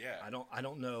me. Yeah. I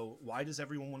don't know. Why does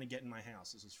everyone want to get in my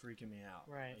house? This is freaking me out.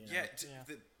 Right. Yeah. Yeah.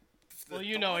 The Well,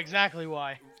 you know exactly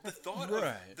why. The thought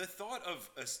Right.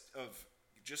 of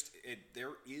just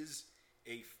there is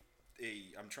a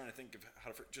I'm trying to think of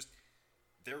how to just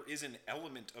there is an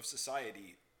element of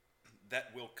society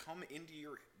that will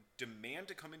demand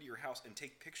to come into your house and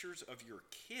take pictures of your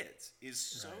kids is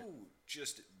so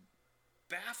just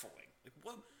baffling. Like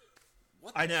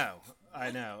what I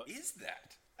know. is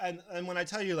that? And when I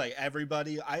tell you, like,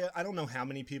 everybody, I don't know how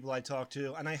many people I talk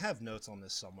to, and I have notes on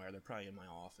this somewhere. They're probably in my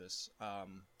office,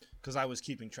 because I was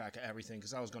keeping track of everything,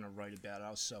 because I was going to write about it. I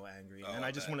was so angry, and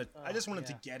I just wanted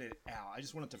to get it out. I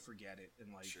just wanted to forget it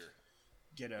and like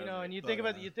get over it. And you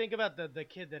think about the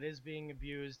kid that is being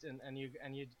abused, and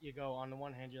you go, on the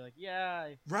one hand, you're like, yeah,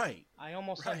 I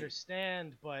almost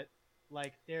understand, but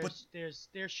like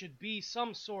there should be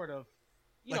some sort of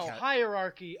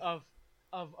hierarchy of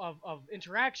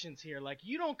interactions here. Like,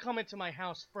 you don't come into my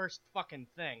house first fucking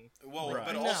thing. Well, Right.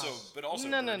 but also,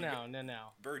 no.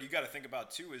 Bird, you got to think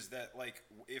about too is that like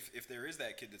if there is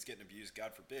that kid that's getting abused,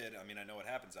 God forbid. I mean, I know it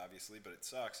happens obviously, but it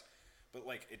sucks. But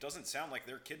like, it doesn't sound like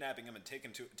they're kidnapping him and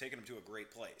taking him to a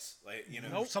great place. Like,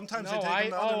 Nope. Sometimes No, they take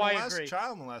them to I agree.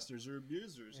 child molesters or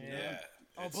abusers. Yeah.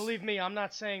 Oh, believe me, I'm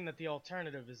not saying that the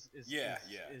alternative is Yeah.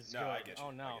 is No, good. I get you.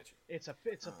 Oh no, I get you.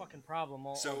 it's a fucking problem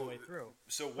all the way through.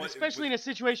 So But what? especially in a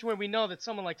situation where we know that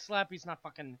someone like Slappy's not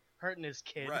fucking hurting his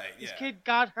kid. Right, His yeah. kid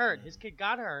got hurt. His kid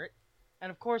got hurt,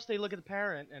 and of course they look at the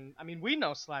parent, and I mean we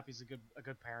know Slappy's a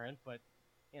good parent, but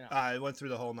I went through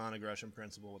the whole non-aggression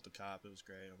principle with the cop. It was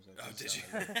great. I was like, Oh, this did is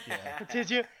you?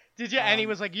 Yeah. Did you? And he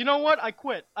was like, you know what? I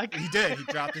quit. He did. He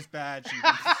dropped his badge. He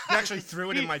actually threw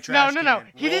it in my trash No. can.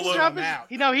 He didn't drop his. out.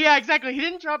 Yeah, exactly. He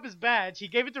didn't drop his badge. He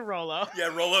gave it to Rolo. Yeah,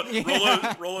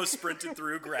 Rolo sprinted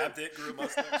through, grabbed it, grew a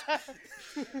mustache.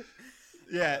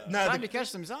 Yeah. No. Time to catch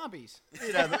some zombies.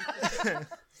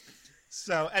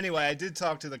 So anyway, I did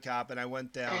talk to the cop, and I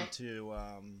went down to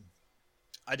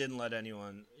I didn't let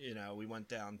anyone, we went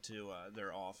down to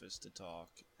their office to talk,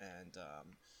 and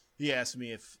he asked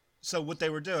me so what they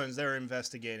were doing is they were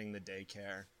investigating the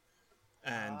daycare,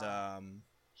 and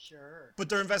Sure. but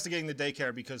they're investigating the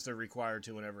daycare because they're required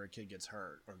to whenever a kid gets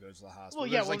hurt or goes to the hospital. Well,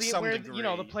 yeah, There's, some where degree,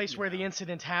 the place where the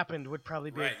incident happened would probably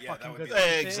be Right, a yeah, that fucking would good be place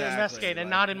like- to Exactly, investigate, and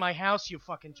not in my house, you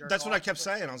fucking jerk. That's what I off. kept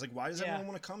saying. I was like, why does Yeah.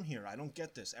 everyone want to come here? I don't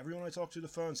get this. Everyone I talk to the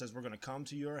phone says, we're going to come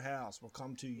to your house. We'll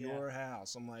come to your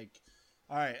house. I'm like,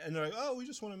 all right. And they're like, oh, we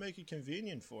just want to make it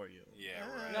convenient for you. Yeah,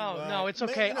 All right. No, it's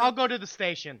okay. I'll go to the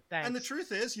station. Thanks. And the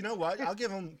truth is, you know what? I'll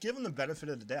give them the benefit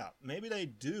of the doubt. Maybe they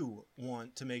do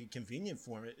want to make it convenient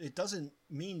for me. It doesn't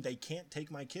mean they can't take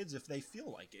my kids if they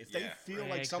feel like it. If they feel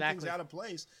like something's out of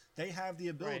place, they have the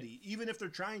ability. Even if they're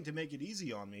trying to make it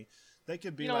easy on me, they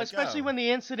could be like, especially when the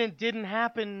incident didn't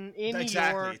happen in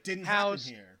your it didn't house.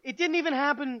 happen here. It didn't even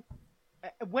happen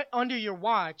under your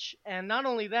watch, and not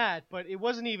only that, but it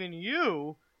wasn't even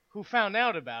you who found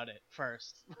out about it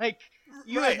first. Like,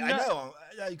 you right, had I know.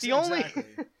 The only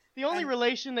Exactly. the only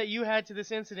relation that you had to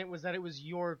this incident was that it was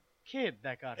your kid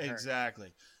that got hurt.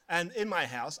 Exactly. And in my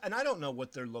house, and I don't know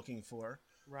what they're looking for.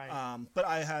 Right. But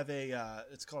I have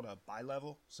it's called a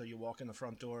bi-level, so you walk in the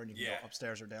front door and you can go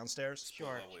upstairs or downstairs.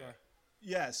 Sure.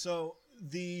 Yeah, so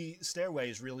the stairway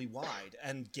is really wide,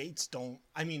 and gates don't.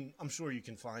 I mean, I'm sure you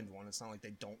can find one. It's not like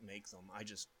they don't make them. I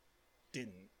just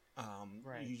didn't.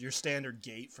 Your standard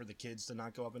gate for the kids to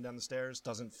not go up and down the stairs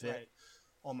doesn't fit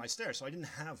on my stairs, so I didn't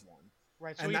have one.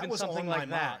 Right, so and even that was something on like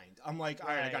my that. mind. I'm like, all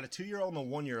right, I got a 2-year-old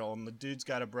and a 1-year-old, and the dude's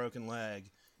got a broken leg.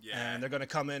 Yeah. And they're going to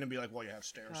come in and be like, well, you have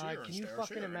stairs here and Can you stairs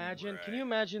fucking here. imagine? Can you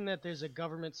imagine that there's a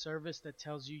government service that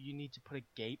tells you need to put a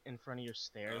gate in front of your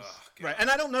stairs? Right,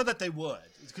 and I don't know that they would,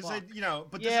 because they,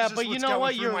 but this is just but you what's know going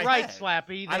what? through You're my right, head.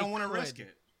 Slappy. I don't want to risk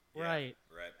it. Right.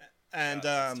 Right. And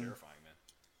that's terrifying,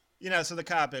 man. so the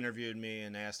cop interviewed me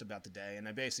and asked about the day, and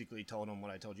I basically told him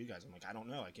what I told you guys. I'm like, I don't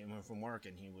know. I came home from work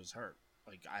and he was hurt.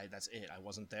 Like, that's it. I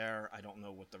wasn't there. I don't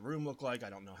know what the room looked like. I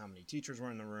don't know how many teachers were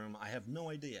in the room. I have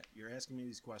no idea. You're asking me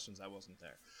these questions. I wasn't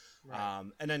there. Right.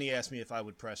 And then he asked me if I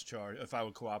would press charge, if I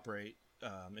would cooperate,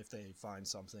 if they find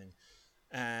something.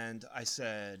 And I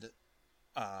said,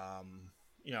 I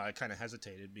kind of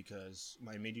hesitated because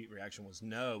my immediate reaction was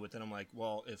no. But then I'm like,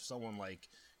 well, if someone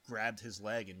grabbed his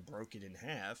leg and broke it in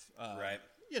half,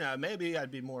 maybe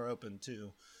I'd be more open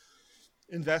to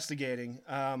investigating.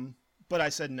 But I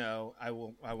said no, I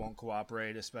won't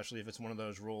cooperate, especially if it's one of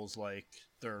those rules like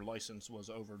their license was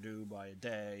overdue by a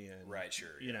day. And, right,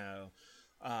 sure.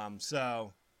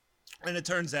 And it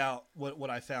turns out what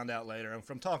I found out later, and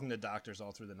from talking to doctors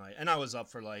all through the night, and I was up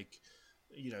for 2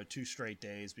 straight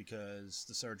days because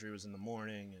the surgery was in the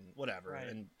morning and whatever,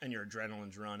 and your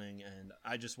adrenaline's running, and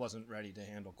I just wasn't ready to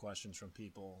handle questions from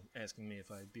people asking me if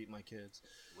I beat my kids.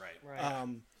 Right.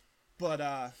 What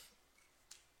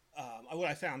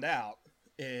I found out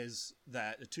is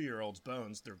that the 2-year-old's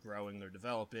bones, they're growing, they're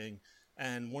developing,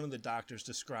 and one of the doctors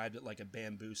described it like a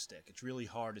bamboo stick. It's really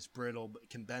hard, it's brittle, but it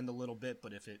can bend a little bit,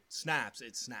 but if it snaps,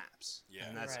 it snaps. Yeah.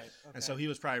 And so he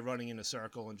was probably running in a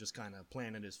circle and just kind of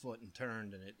planted his foot and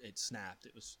turned, and it snapped.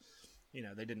 It was,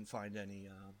 they didn't find any,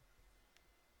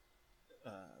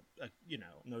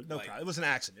 no problem. It was an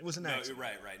accident. It was an accident.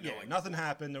 Right. No, nothing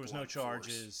happened. There was no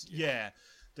charges.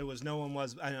 There was no one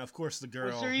was. And of course, the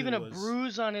girl. Was there even a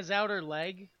bruise on his outer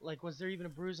leg? Was there even a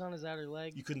bruise on his outer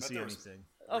leg? You couldn't see anything.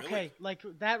 Okay,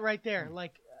 Really? That right there.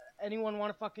 Anyone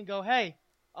want to fucking go? Hey,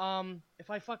 if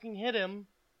I fucking hit him,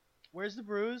 where's the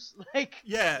bruise?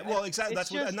 Yeah, well, exactly.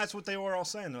 That's what they were all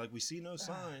saying. They're like, we see no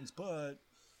signs, but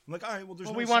I'm like, all right, well, there's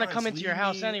no we signs. want to come into Leave your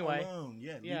house me anyway. Alone.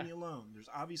 Yeah, leave me alone. There's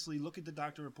obviously look at the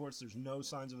doctor reports. There's no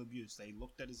signs of abuse. They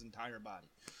looked at his entire body.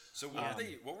 So what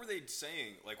were they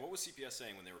saying? What was CPS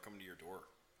saying when they were coming to your door?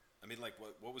 I mean,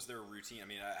 what was their routine? I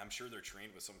mean, I'm sure they're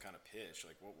trained with some kind of pitch.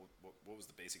 What was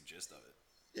the basic gist of it?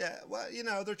 Yeah, well,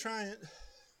 they're trying.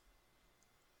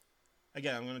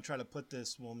 Again, I'm going to try to put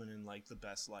this woman in the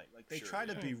best light. They try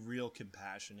to be real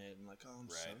compassionate and oh, I'm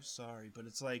so sorry, but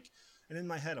it's and in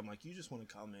my head, I'm like, you just want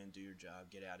to come in, do your job,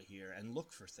 get out of here, and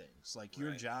look for things.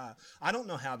 Your job. I don't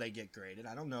know how they get graded.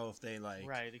 I don't know if they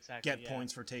get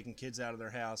points for taking kids out of their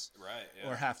house,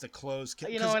 or have to close.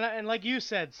 And like you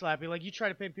said, Slappy, you try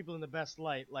to paint people in the best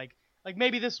light.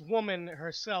 Maybe this woman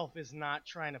herself is not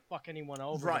trying to fuck anyone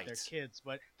over with their kids,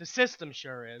 but the system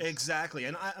sure is. Exactly,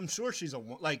 and I'm sure she's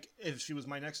if she was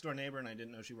my next door neighbor and I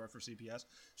didn't know she worked for CPS,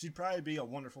 she'd probably be a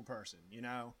wonderful person,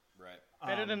 Right.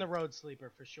 Better than the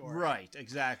Roadsleeper for sure. Right,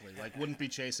 exactly. Wouldn't be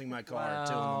chasing my car at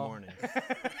 2 in the morning.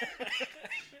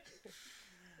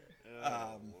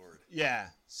 Lord. Yeah.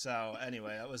 So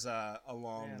anyway, that was a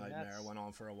long nightmare. It went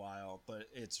on for a while, but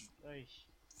it's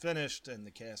finished and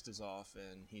the cast is off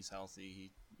and he's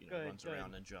healthy. He Good, runs good.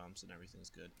 around and jumps and everything's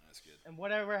good. That's good. And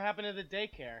whatever happened to the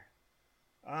daycare?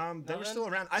 They were still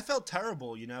around. I felt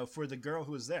terrible, for the girl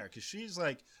who was there, because she's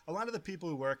like a lot of the people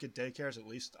who work at daycares. At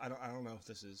least I don't know if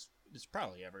it's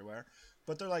probably everywhere,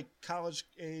 but they're like college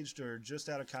aged or just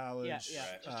out of college. Yeah.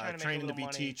 Right. Just trying to make training a to little be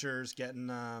money. teachers, getting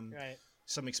Right.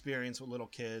 some experience with little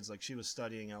kids. Like she was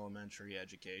studying elementary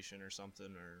education or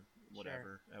something or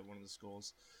whatever at one of the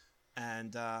schools.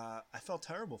 And I felt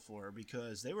terrible for her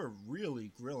because they were really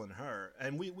grilling her.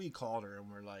 And we called her and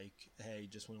we're like, hey,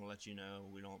 just want to let you know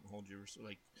we don't hold you.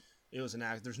 Like, it was an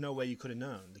act. There's no way you could have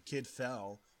known. The kid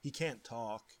fell. He can't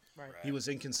talk. Right. He was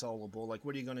inconsolable. Like,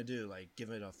 what are you going to do? Like, give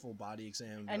it a full body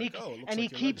exam? And like, he oh, it looks and like he your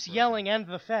keeps leg's broken." yelling, "And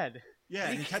the Fed." Yeah,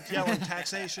 and he kept yelling,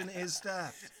 taxation is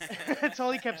theft. That's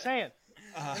all he kept saying.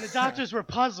 And the doctors were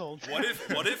puzzled. What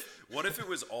if it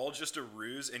was all just a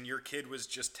ruse and your kid was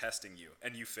just testing you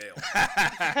and you failed?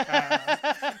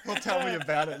 Well, tell me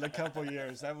about it in a couple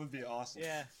years. That would be awesome.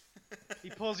 Yeah. He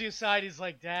pulls you aside. He's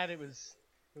like, "Dad, it was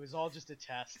all just a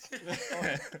test."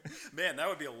 Man, that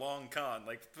would be a long con.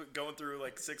 Like going through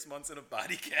like 6 months in a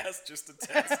body cast just to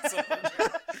test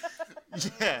someone.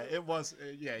 Yeah, it was.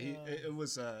 Yeah, it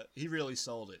was. He really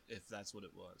sold it. If that's what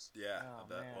it was. Yeah, Oh, I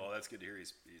bet. man. Well, that's good to hear.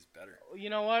 He's better. You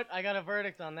know what? I got a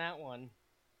verdict on that one.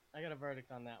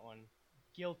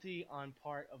 Guilty on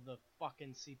part of the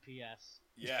fucking CPS.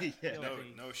 Yeah, Yeah.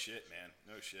 no shit, man,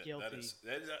 no shit. Guilty.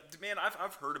 Man.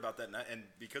 I've heard about that, and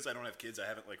because I don't have kids, I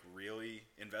haven't like really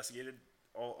investigated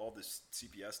all this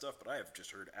CPS stuff. But I have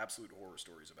just heard absolute horror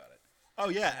stories about it. Oh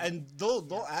yeah, and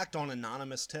they'll act on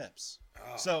anonymous tips.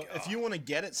 Oh, So God. if you want to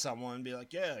get at someone, be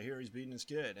like, yeah, here he's beating his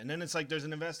kid, and then it's like there's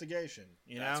an investigation,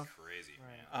 That's know. crazy,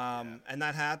 Right. man. And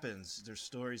that happens. There's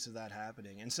stories of that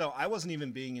happening. And so I wasn't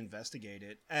even being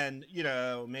investigated. And,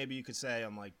 maybe you could say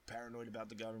I'm like paranoid about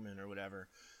the government or whatever.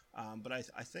 But I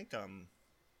think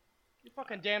You're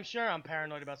fucking damn sure I'm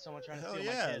paranoid about someone trying to hell steal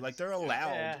my yeah, kids. like they're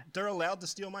allowed. Yeah. They're allowed to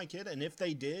steal my kid. And if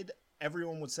they did,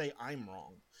 everyone would say I'm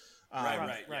wrong.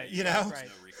 Right. right. Yeah, You know? there's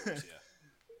no recourse,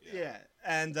 yeah. Yeah.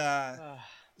 And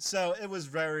so it was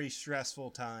very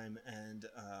stressful time. And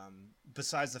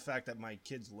besides the fact that my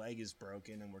kid's leg is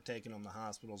broken and we're taking him to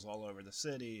hospitals all over the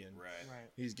city and Right.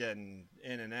 he's getting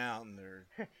in and out and they're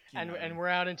And we're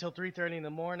out until 3:30 in the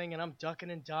morning, and I'm ducking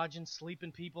and dodging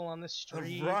sleeping people on the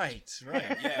street. Right.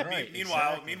 Yeah. Right,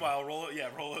 Meanwhile,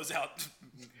 exactly. Rollo's out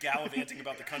gallivanting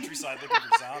about the countryside looking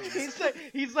for zombies.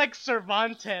 He's like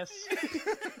Cervantes.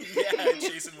 Yeah,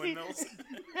 chasing windmills.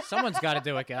 Someone's got to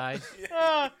do it, guys.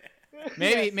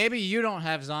 Maybe you don't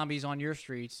have zombies on your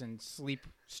streets and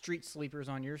street sleepers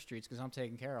on your streets because I'm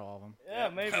taking care of all of them. Yeah,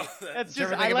 maybe. Well, That's Did you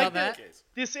just ever I think like about that?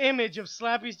 this image of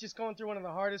Slappy's just going through one of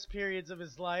the hardest periods of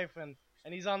his life, and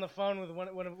he's on the phone with one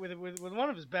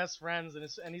of his best friends,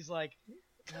 and he's like,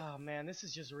 "Oh man, this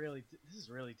is really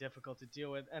difficult to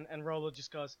deal with." And Rolo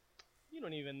just goes, "You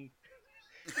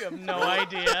have no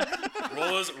idea."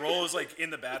 Rollo's like in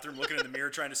the bathroom looking in the mirror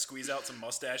trying to squeeze out some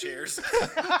mustache hairs.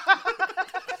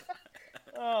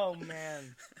 Oh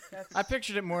man, I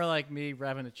pictured it more like me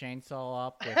revving a chainsaw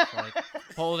up with like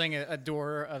holding a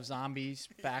door of zombies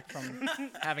back from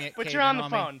having it. But cave you're on in the me.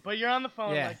 phone. But you're on the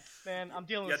phone. Yeah. Like, man, I'm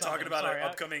dealing Yeah, with something. talking about Sorry, an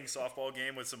upcoming softball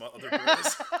game with some other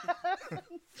bros.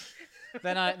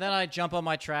 Then I jump on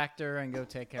my tractor and go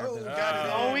take care of it.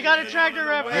 Oh, we got a tractor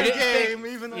away reference. game,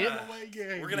 even on you- the away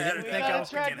game. We're gonna edit think that I out.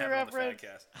 was We can't have it on the reference?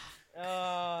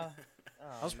 Fagcast.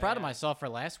 I was proud of myself for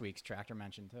last week's tractor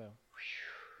mention too.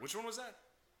 Which one was that?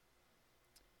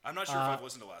 I'm not sure if I've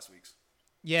listened to last week's.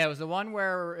 Yeah, it was the one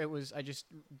where I just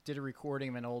did a recording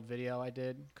of an old video I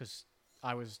did because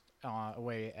I was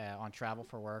away on travel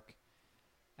for work.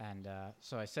 And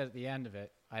so I said at the end of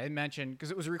it, I had mentioned,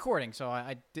 because it was a recording, so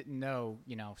I didn't know,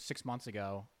 6 months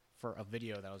ago for a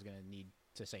video that I was going to need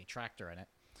to say tractor in it.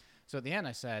 So at the end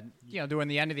I said, during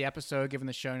the end of the episode, given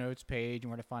the show notes page and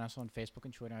where to find us on Facebook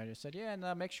and Twitter, I just said, yeah,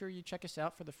 and make sure you check us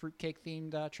out for the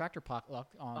fruitcake-themed tractor potluck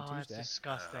on Oh, that's Tuesday.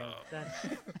 disgusting. I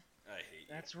hate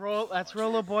That's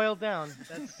Rolo boiled down.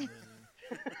 That's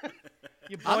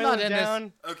you I'm boil not it in this-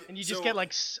 down, Okay, and you so- just get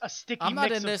like a sticky I'm not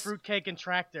mix in of this- fruitcake and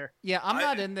tractor. Yeah, I'm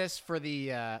not in this for the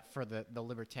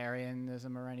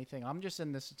libertarianism or anything. I'm just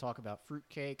in this to talk about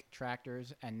fruitcake,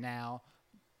 tractors, and now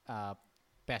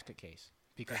basket case.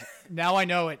 Because now I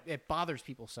know it bothers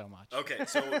people so much. Okay,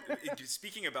 so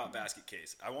speaking about basket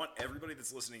case, I want everybody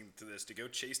that's listening to this to go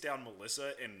chase down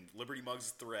Melissa and Liberty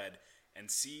Mug's thread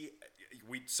and see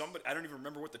I don't even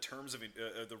remember what the terms of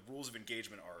the rules of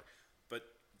engagement are, but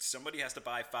somebody has to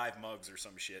buy 5 mugs or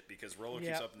some shit because Rollo keeps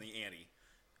Yep. up in the ante.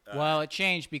 Well, it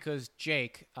changed because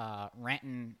Jake,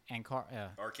 Ranton and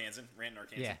Ranton, Arkansas.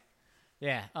 yeah,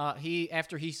 Yeah.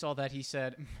 After he saw that, he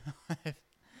said,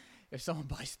 if someone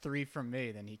buys 3 from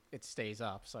me, then it stays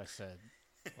up. So I said,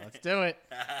 let's do it.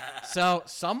 So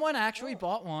someone actually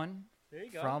bought one There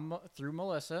you go. through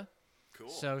Melissa. Cool.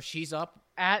 So she's up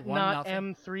At 1-0. not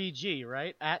M3G,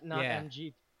 right? At not Yeah.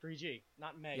 MG3G,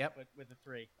 not Meg, Yep. but with a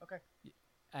 3. Okay.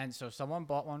 And so someone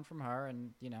bought one from her,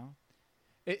 and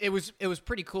it was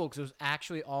pretty cool because it was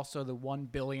actually also the 1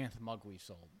 billionth mug we've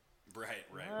sold. Right.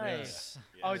 Nice.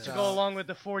 Yeah. Oh, to So- go along with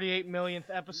the 48 millionth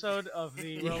episode of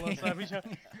the Roland Slappy Show.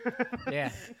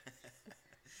 Yeah.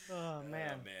 Oh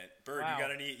man. Oh, man. Bird, Wow.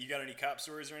 you got any cop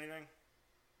stories or anything?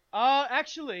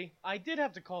 Actually, I did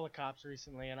have to call the cops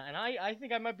recently, and I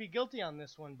think I might be guilty on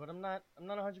this one, but I'm not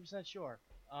 100% sure.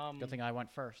 Good thing I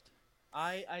went first.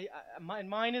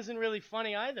 Mine isn't really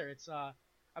funny either. It's I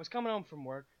was coming home from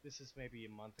work. This is maybe a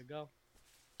month ago.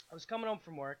 I was coming home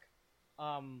from work.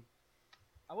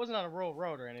 I wasn't on a rural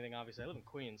road or anything. Obviously, I live in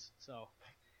Queens, so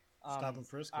Stop and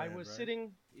frisk. I land, was right?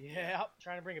 sitting. Yeah,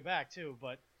 trying to bring it back too,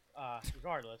 but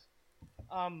regardless,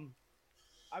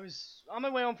 I was on my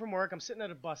way home from work. I'm sitting at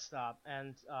a bus stop,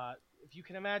 and if you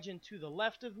can imagine, to the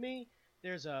left of me,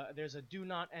 there's a do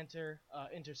not enter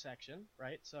intersection,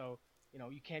 right? So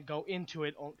you can't go into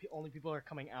it. Only people are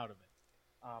coming out of it.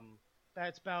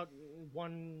 That's about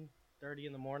 1:30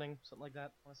 in the morning, something like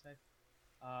that. I want to say,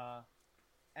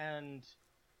 and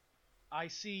I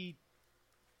see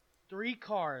 3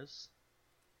 cars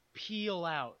peel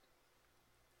out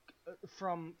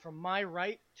from my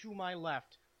right to my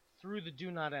left through the do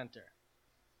not enter.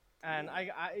 And I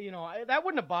that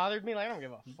wouldn't have bothered me. Like, I don't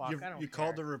give a fuck. I don't You care.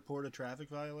 called to report a traffic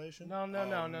violation? No.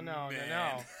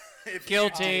 Man. If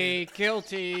Guilty.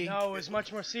 Guilty. No, it was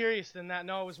much more serious than that.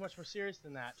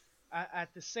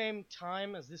 At the same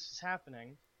time as this is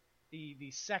happening,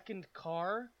 the second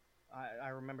car, I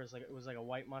remember it was like a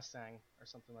white Mustang or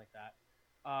something like that,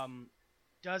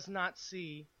 does not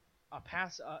see a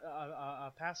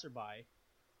passerby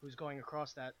who's going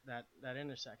across that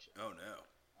intersection. Oh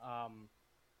no.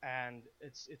 And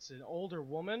it's an older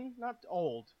woman, not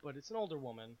old, but it's an older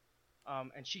woman,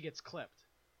 and she gets clipped.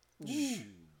 Ooh.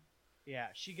 Yeah,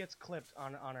 she gets clipped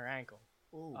on her ankle.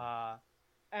 Ooh.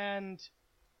 And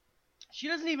she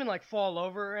doesn't even like fall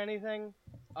over or anything.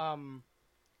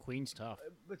 Queen's tough.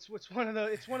 It's one of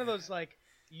those like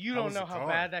you How don't was know the how car?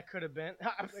 bad that could have been.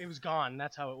 It was gone.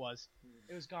 That's how it was.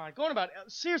 It was gone. Going about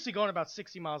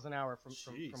 60 miles an hour from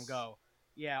Jeez. go.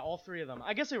 Yeah, all 3 of them.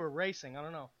 I guess they were racing. I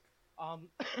don't know.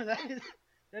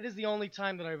 That is the only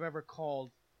time that I've ever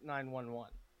called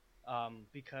 911.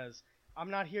 Because I'm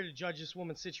not here to judge this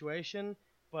woman's situation,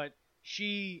 but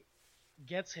she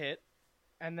gets hit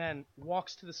and then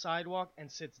walks to the sidewalk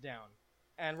and sits down.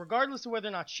 And regardless of whether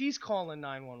or not she's calling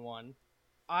 911,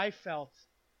 I felt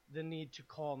the need to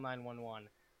call 911.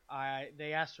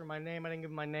 They asked for my name. I didn't give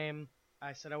them my name.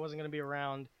 I said I wasn't going to be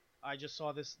around. I just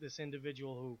saw this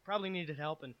individual who probably needed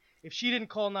help, and if she didn't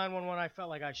call 911, I felt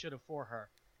like I should have for her.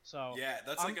 So Yeah,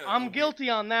 that's like I'm guilty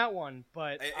on that one,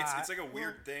 but It's like a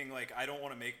weird thing. Like, I don't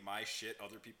want to make my shit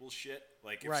other people's shit.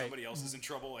 Like, if Right. somebody else is in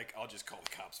trouble, like, I'll just call the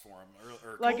cops for them.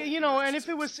 Or like call and emergency if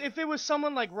services. it was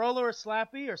someone like Roller or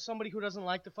Slappy or somebody who doesn't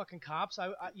like the fucking cops, Let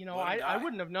 'em I die.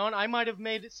 wouldn't have known. I might have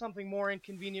made it something more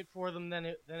inconvenient for them than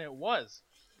it was.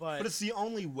 But it's the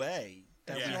only way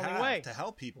that It's we the only have way. to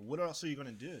help people. What else are you going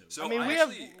to do? So I mean,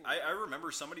 I remember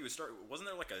somebody was wasn't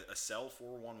there like a cell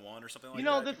 411 or something like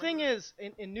that? the Do you thing remember? is,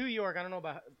 in New York, I don't know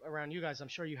about around you guys. I'm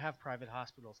sure you have private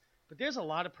hospitals, but there's a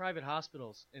lot of private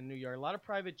hospitals in New York. A lot of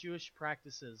private Jewish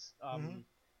practices,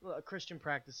 Christian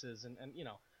practices, and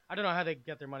I don't know how they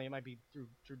get their money. It might be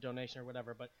through donation or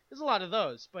whatever, but there's a lot of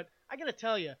those. But I gotta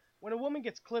tell you, when a woman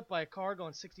gets clipped by a car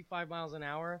going 65 miles an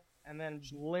hour and then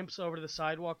limps over to the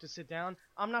sidewalk to sit down,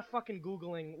 I'm not fucking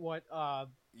Googling what the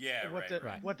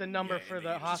number Yeah, for and the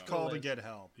you just hospital Call is. to get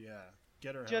help. Yeah.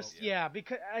 Get her Just help. yeah,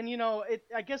 because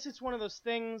I guess it's one of those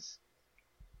things.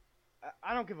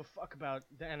 I don't give a fuck about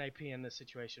the NAP in this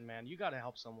situation, man. You gotta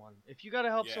help someone. If you gotta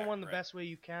help Yeah, someone the right. best way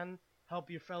you can,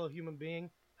 help your fellow human being,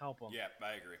 help them. Yeah,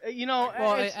 I agree.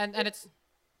 Well, it's, and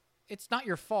it's not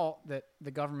your fault that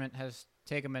the government has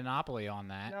taken a monopoly on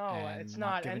that. No, and it's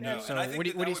not, giving and- you- and- so and I think what do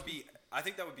you- that, what do that you- would be. I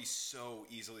think that would be so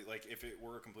easily, like, if it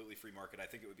were a completely free market, I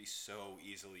think it would be so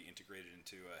easily integrated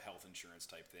into a health insurance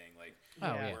type thing, like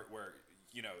Oh, yeah. where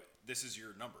this is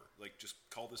your number, like, just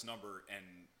call this number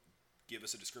and give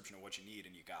us a description of what you need,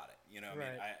 and you got it. I mean,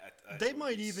 Right. I They would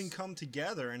might be even come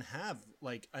together and have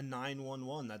like a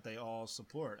 911 that they all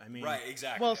support. I mean, right,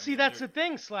 exactly. well, I see, mean, that's the they're-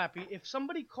 thing, Slappy. If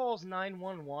somebody calls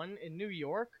 911 in New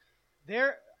York,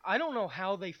 I don't know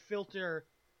how they filter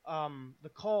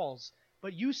the calls,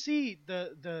 But you see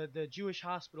the Jewish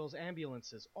hospitals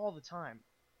ambulances all the time.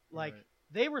 Like, Right.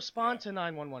 they respond to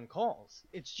 911 calls.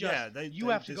 It's just you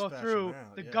they have to go dispatch through them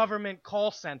out, the yeah. government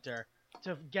call center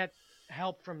to get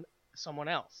help from someone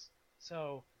else.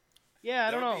 So, yeah,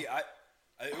 I don't know.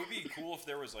 It would be cool if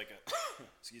there was like a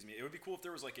excuse me. It would be cool if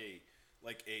there was like a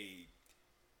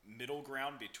middle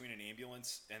ground between an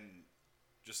ambulance and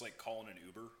just like calling an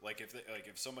Uber. Like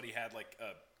if somebody had like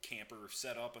a camper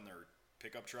set up in their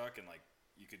pickup truck and like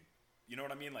you could. You know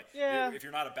what I mean? Like, Yeah. if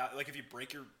you're not about, like, if you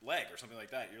break your leg or something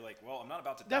like that, you're like, well, I'm not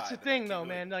about to die. That's the but I thing, can't though, really-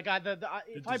 man. Like,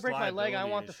 if I just break my leg, I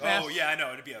liability want the issues. fast. Oh yeah, I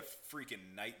know. It'd be a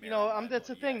freaking nightmare. You know, on that's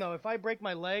the liability, thing, yeah. though. If I break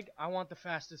my leg, I want the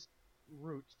fastest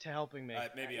route to helping me.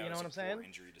 Maybe you I know was what a I'm saying? poor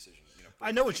injury decision. You know,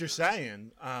 I know what you're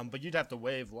saying, but you'd have to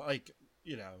waive, like,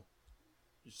 you know,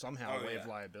 somehow Oh, waive yeah.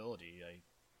 liability. Like,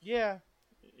 Yeah.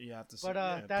 you have to. But,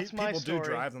 yeah, that's my people story. do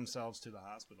drive themselves to the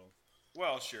hospital.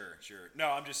 Well, sure. No,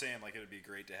 I'm just saying, like, it would be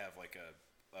great to have like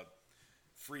a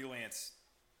freelance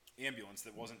ambulance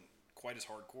that wasn't quite as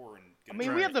hardcore. And I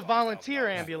mean, we have the volunteer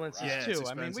ambulances Yeah, it's too.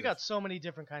 I mean, we expensive. got so many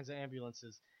different kinds of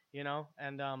ambulances, you know.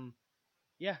 And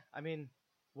yeah. I mean,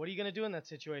 what are you gonna do in that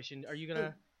situation? Are you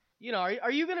gonna, you know,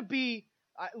 are you gonna be?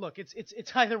 Look, it's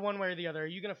either one way or the other. Are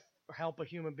you gonna help a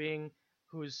human being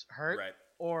who's hurt, Right.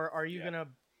 or are you Yeah. gonna?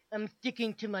 I'm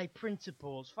sticking to my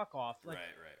principles. Fuck off. Like, Right.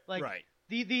 Like Right.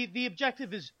 the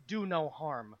objective is do no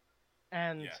harm,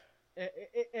 and Yeah.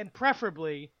 and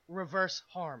preferably reverse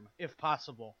harm if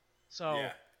possible. So.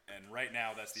 Yeah. And right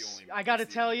now, that's the only. I got to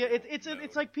that's the tell only you, real it's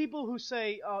mode. like people who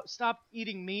say stop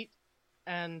eating meat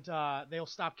and they'll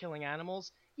stop killing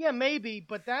animals. Yeah, maybe,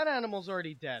 but that animal's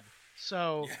already dead.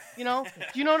 So you know,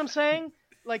 do you know what I'm saying?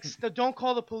 Like, don't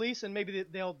call the police, and maybe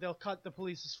they'll cut the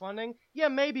police's funding. Yeah,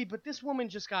 maybe, but this woman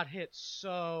just got hit,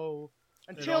 so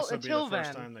It'd also until be the then.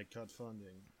 first time they cut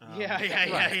funding.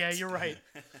 Yeah, you're right.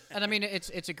 And I mean,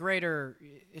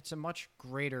 it's a much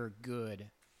greater good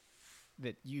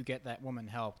that you get that woman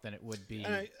help than it would be.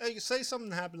 And say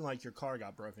something happened, like your car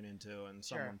got broken into and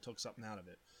Sure. someone took something out of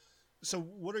it. So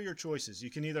what are your choices? You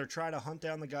can either try to hunt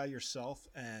down the guy yourself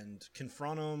and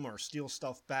confront him or steal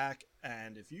stuff back,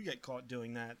 and if you get caught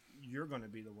doing that, you're going to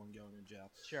be the one going to jail.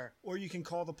 Sure. Or you can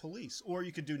call the police, or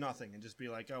you could do nothing and just be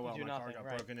like, oh, well, do my car nothing, got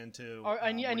right. broken into. And what are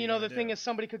you know, gonna the thing do? is,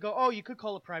 somebody could go, oh, you could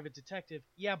call a private detective.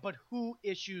 Yeah, but who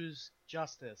issues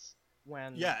justice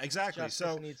when Yeah, exactly. justice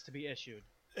So needs to be issued?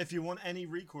 if you want any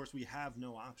recourse, we have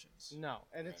no options. No,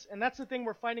 and that's the thing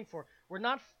we're fighting for. We're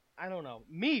not. I don't know.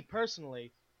 Me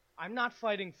personally, I'm not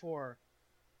fighting for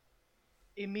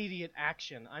immediate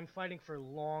action. I'm fighting for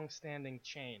long-standing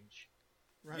change.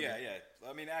 Right. Yeah.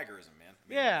 I mean, agorism, man. I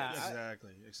mean, Yeah. it's-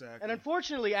 Exactly. And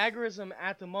unfortunately, agorism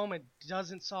at the moment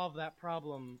doesn't solve that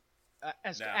problem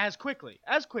as quickly.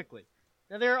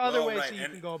 Now there are other Well, ways right, that you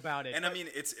and- can go about it. And I but- mean,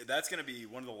 that's going to be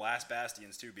one of the last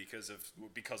bastions too, because of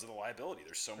the liability.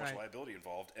 There's so much Right. liability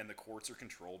involved, and the courts are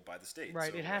controlled by the state.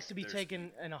 right, So, it has like, to be there's-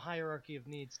 taken in a hierarchy of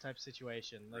needs type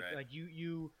situation. Like Right. like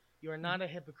you are not a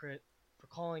hypocrite for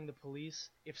calling the police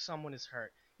if someone is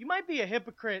hurt. You might be a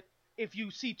hypocrite if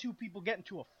you see two people get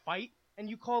into a fight and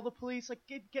you call the police. Like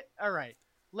get all right.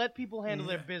 Let people handle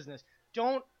their business.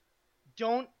 Don't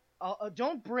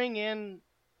bring in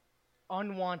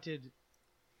unwanted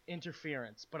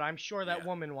interference. But I'm sure that Yeah.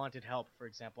 woman wanted help, for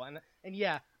example. And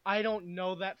yeah, I don't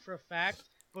know that for a fact,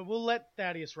 but we'll let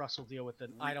Thaddeus Russell deal with it.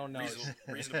 I don't know.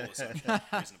 Reasonable assumption.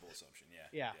 Reasonable assumption.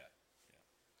 Yeah.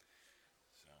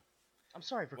 So. I'm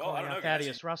sorry for Well, I calling don't out know, guys.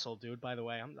 Thaddeus Russell, dude. By the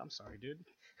way, I'm sorry, dude.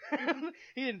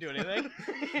 He didn't do anything.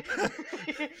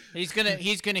 He's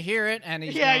gonna hear it, and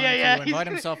he's yeah. going to He's invite gonna-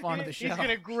 himself onto the show. He's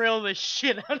gonna grill the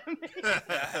shit out of me.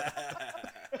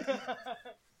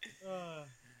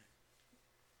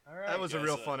 All right. That was a guys,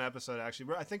 real fun episode,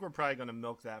 actually. I think we're probably going to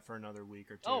milk that for another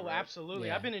week or two. Oh, right? absolutely.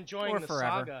 Yeah. I've been enjoying Or the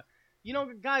forever. saga. You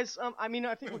know, guys, I mean,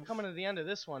 I think we're coming to the end of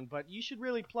this one, but you should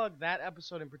really plug that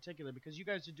episode in particular because you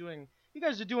guys are doing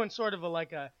sort of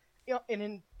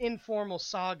an informal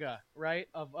saga, right?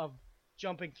 Of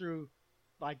jumping through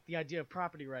like the idea of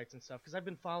property rights and stuff because I've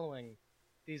been following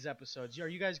these episodes. Are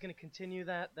you guys going to continue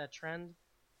that trend?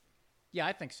 Yeah,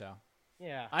 I think so.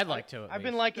 Yeah. I'd like to, at I've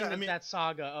been least. liking Yeah, I mean- that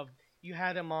saga of you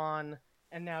had him on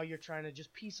and now you're trying to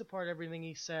just piece apart everything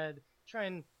he said, try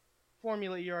and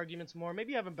formulate your arguments more.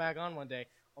 Maybe have him back on one day.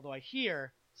 Although I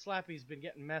hear Slappy's been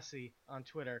getting messy on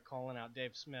Twitter calling out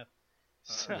Dave Smith.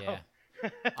 So, Yeah.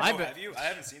 Oh, have you? I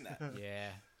haven't seen that. Yeah,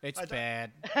 it's I don't-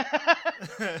 bad.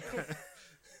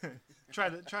 try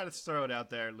to throw it out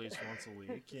there at least once a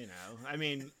week, you know. I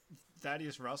mean,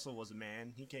 Thaddeus Russell was a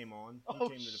man. He came on. He Oh,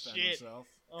 came to defend shit. himself.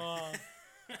 uh,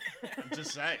 I'm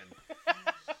just saying.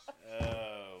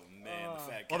 Oh man,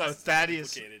 FAG007. Although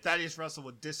Thaddeus Russell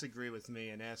would disagree with me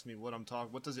and ask me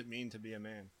what does it mean to be a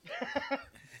man?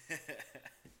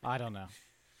 I don't know.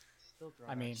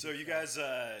 I mean, so you guys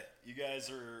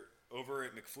are over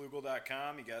at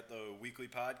McFlugel.com. You got the weekly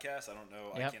podcast. I don't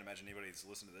know. Yep. I can't imagine anybody that's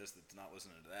listening to this that's not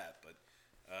listening to that. But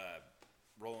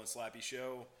Rollin' Slappy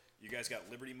Show. You guys got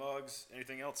Liberty mugs.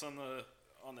 Anything else on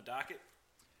the docket?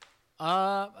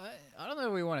 I don't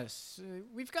know. We want to.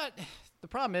 We've got. The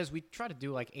problem is we try to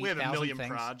do like 8,000 We have a million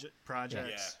things.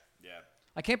 projects. Yeah.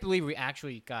 I can't believe we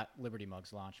actually got Liberty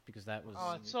mugs launched because that was.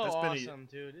 Oh, it's so That's been awesome,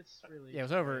 dude. It's really. Yeah, it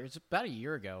was over. It's about a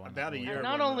year ago. when About that a went year And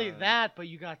on. not when, only that, but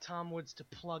you got Tom Woods to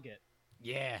plug it.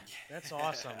 Yeah. That's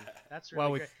awesome. That's Well,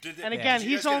 really we- great. And Did again, you guys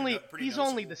he's get only a pretty he's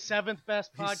only noticeable- the 7th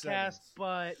best He's podcast, 7th.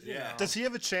 but you Yeah. know. Does he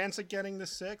have a chance at getting the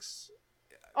 6?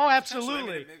 Oh, Potentially,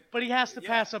 absolutely. I mean, But he has to yeah.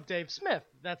 pass up Dave Smith.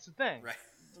 That's the thing. Right.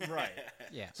 Right.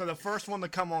 Yeah. So the first one to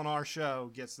come on our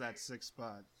show gets that 6th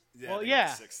spot. Yeah, Well, they yeah.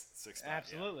 got the sixth spot, yeah.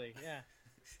 Absolutely. Yeah.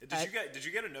 Did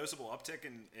you get a noticeable uptick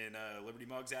in Liberty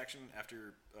Mugs action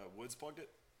after Woods plugged it?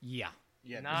 Yeah.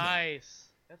 Yeah. Nice.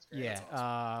 That's great.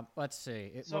 Yeah. Let's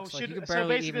see. It So looks like should- you can so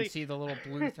barely basically- even see the little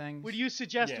blue things. Would you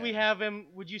suggest Yeah. we have him?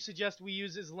 Would you suggest we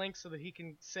use his link so that he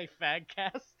can say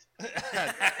Fagcast?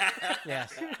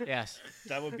 Yes. Yes.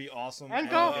 That would be awesome. And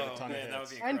we'll go- get a ton of man, that would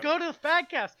hits. be And go to the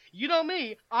Fagcast. You know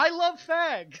me. I love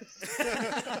fags.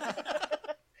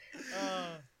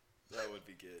 That would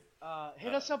be good.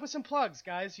 Hit us up with some plugs,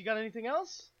 guys. You got anything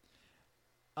else?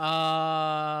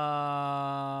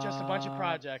 Just a bunch of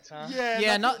projects, huh?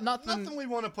 Yeah, nothing- nothing we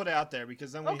want to put out there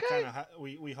because then we Okay. kind of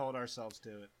we hold ourselves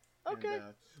to it. Okay.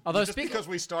 And, Although just speaking- because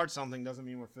we start something doesn't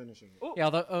mean we're finishing it. Ooh. Yeah.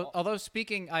 Although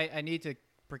speaking, I need to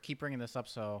keep bringing this up,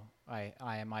 so I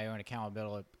am my own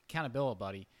accountability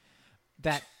buddy.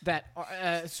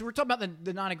 So we're talking about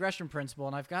the non-aggression principle,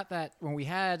 and I've got that when we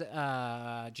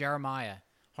had Jeremiah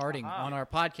Harding on our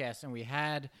podcast, and we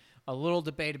had a little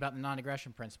debate about the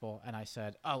non-aggression principle, and I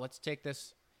said, "Oh, let's take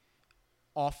this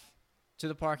off to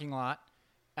the parking lot,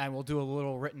 and we'll do a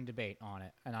little written debate on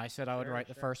it." And I said I would write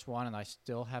the first one, and I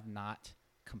still have not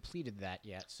completed that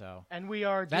yet. So And we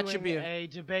are That doing should be a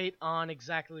debate on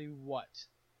exactly what.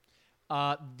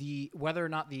 whether or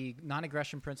not the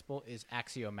non-aggression principle is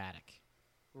axiomatic.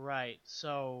 Right.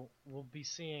 So we'll be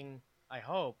seeing. I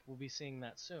hope we'll be seeing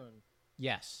that soon.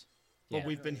 Yes. But Yeah.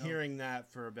 we've been hearing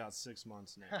that for about 6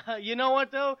 months now. You know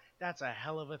what though? That's a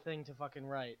hell of a thing to fucking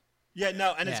write. Yeah,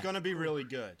 no, and it's Yeah. going to be really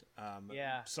good.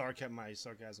 Yeah. My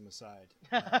sarcasm aside,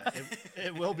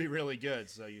 it will be really good.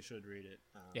 So you should read it.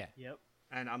 Yeah. Yep.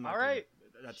 And I'm not. All right.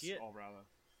 That's Shit. all Rollo.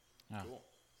 Oh, Cool.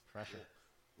 pressure.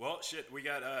 Well, shit, we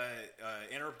got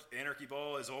Anarchy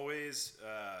Ball as always.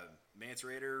 Mance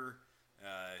Raider.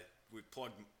 We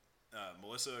plugged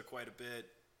Melissa quite a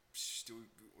bit.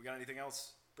 We got anything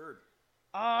else, Bird?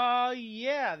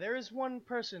 Yeah, there is one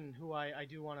person who I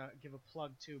do want to give a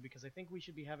plug to because I think we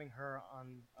should be having her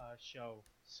on a show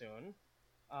soon.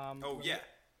 Yeah.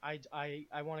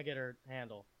 I want to get her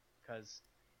handle because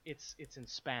it's in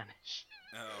Spanish.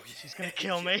 Oh, She's gonna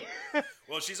kill me.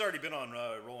 Well, she's already been on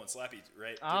Rollin' Slappy,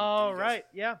 right? Oh, Didn't you guys- right,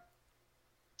 yeah.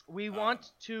 We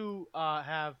want to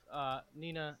have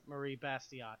Nina Marie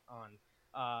Bastiat on.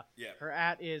 Yeah. Her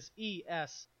at is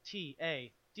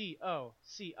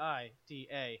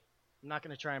ESTADOCIDA. I'm not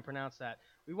going to try and pronounce that.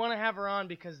 We want to have her on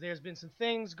because there's been some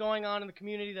things going on in the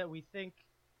community that we think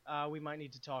we might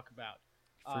need to talk about.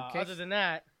 Fruitcake? Other than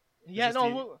that, Is yeah, this no,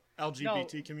 the we'll-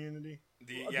 LGBT community.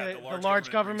 The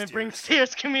large government brings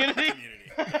tears community.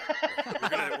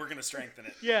 We're gonna strengthen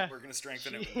it. Yeah. We're gonna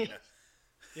strengthen it with Nina.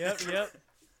 Yep.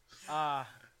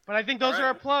 But I think those All are right.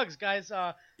 our plugs, guys.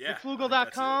 Yeah, I think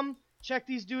McFlugel.com. Check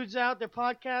these dudes out, their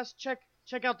podcast. Check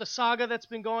out the saga that's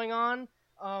been going on.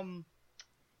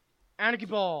 Anarchy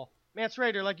Ball, Mance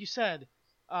Raider, like you said.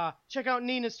 Check out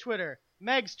Nina's Twitter,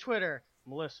 Meg's Twitter,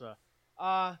 Melissa.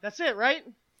 That's it, right?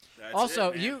 That's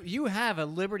Also, it, man. you have a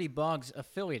Liberty Bugs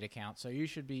affiliate account, so you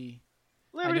should be.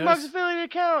 Liberty noticed- Bugs affiliate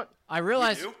account. I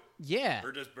realize. do? Yeah.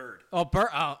 Or just Bird. Oh,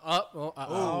 Don't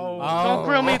Don't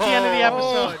grill me at the end of the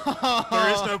episode. There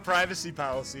is no privacy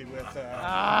policy with.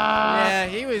 Yeah,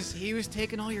 he was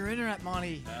taking all your internet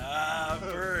money.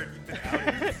 Bird. You've been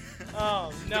outed.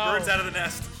 Oh The no. bird's out of the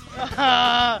nest.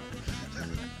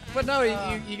 But no,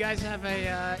 you guys have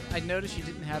a. I noticed you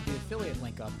didn't have the affiliate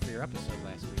link up for your episode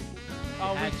last week.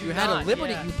 Oh, You we do had not, a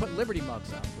Liberty. yeah. You put Liberty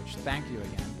mugs up, which thank you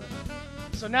again.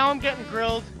 But So now I'm getting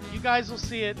grilled. You guys will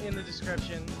see it in the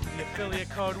description. The affiliate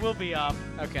code will be up.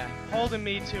 okay. Holding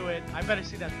me to it. I better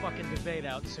see that fucking debate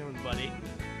out soon, buddy.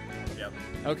 Yep.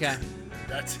 Okay.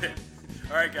 That's it.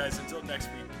 All right, guys. Until next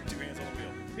week. 2 hands on the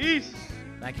wheel. Peace.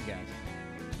 Thank you guys.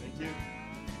 Thank you.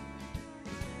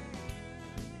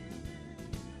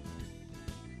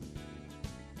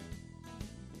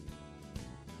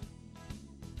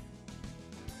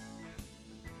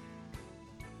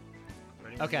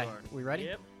 Okay, Sure. we ready?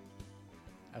 Yep.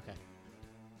 Okay.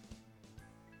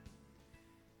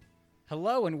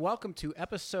 Hello and welcome to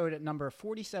episode number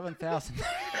 47,000.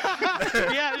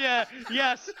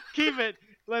 Yes. Keep it.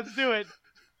 Let's do it.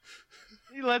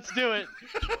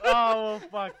 Oh,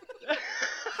 fuck.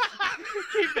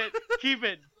 Keep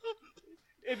it.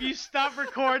 If you stop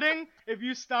recording, I'm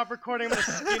gonna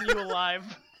skin you alive.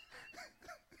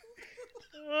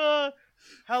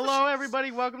 Hello,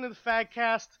 everybody. Welcome to the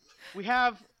FAG007. We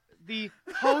have the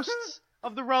hosts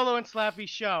of the Rolo and Slappy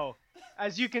show.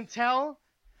 As you can tell,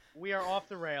 we are off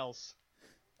the rails.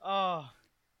 Oh,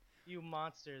 you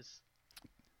monsters.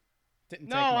 Didn't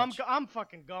No, take much. I'm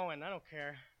fucking going. I don't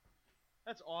care.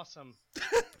 That's awesome.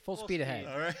 Full speed ahead.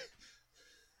 All right.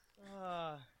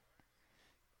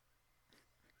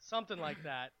 Something like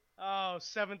that. Oh,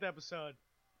 7th episode.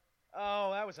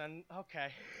 Oh, that was okay.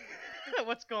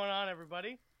 What's going on,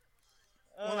 everybody?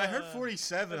 When I heard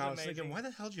 47, that's I was amazing. thinking, why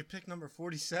the hell did you pick number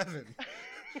 47?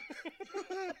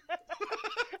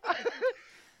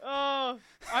 Oh,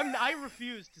 I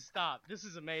refuse to stop. This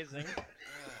is amazing.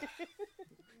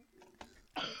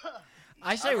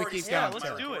 I say I've we already keep stopped going.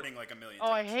 let's my do it. recording like a million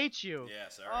Oh, I times. hate you. Yeah,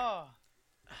 sorry. Oh,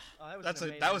 that was That's an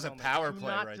a- that amazing was a moment. power Do play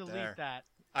not right delete there. that.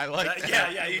 I like that. Yeah,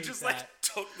 you Delete just that. like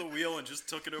took the wheel and just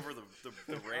took it over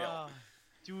the rail.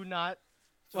 Do not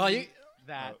Well, delete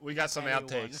that. We got some anyone.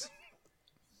 outtakes.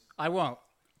 I won't.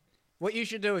 What you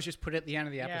should do is just put it at the end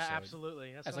of the episode. Yeah,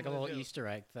 absolutely. That's As what like a I'm gonna little do. Easter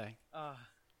egg thing.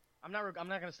 I'm not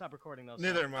gonna stop recording those.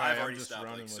 Neither am I. I've I'm already just stopped,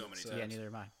 running like, so with many it, times. Yeah, neither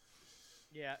am I.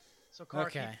 Yeah. So, Car,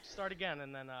 Okay. start again,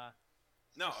 and then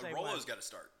No, say Rolo's when. got to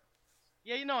start.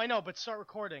 Yeah, I know, but start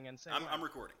recording and say. I'm when.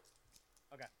 recording.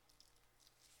 Okay.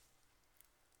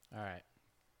 All right.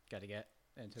 Got to get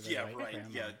into the Yeah, right right. frame.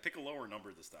 Yeah, pick a lower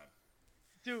number this time.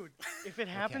 Dude, if it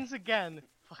happens again,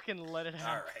 fucking let it All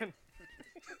happen. right.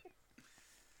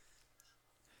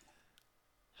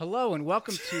 Hello and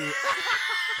welcome to.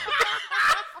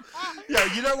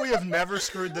 Yeah, we have never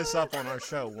screwed this up on our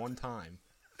show one time.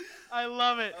 I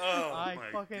love it. Oh I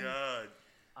my fucking, god.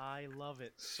 I love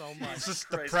it so much. It's just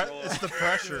Christ, Rolo. it's the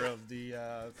pressure of the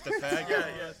fag. Yeah.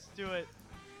 Let's do it.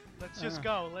 Let's just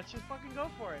go. Let's just fucking go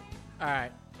for it. All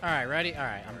right. Ready? All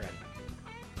right. I'm ready.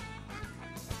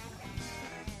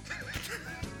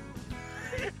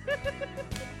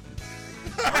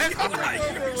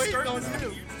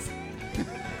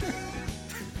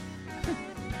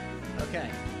 Okay.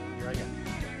 Here I go.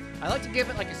 I like to give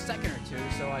it like a second or two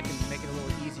so I can make it a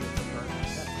little easier for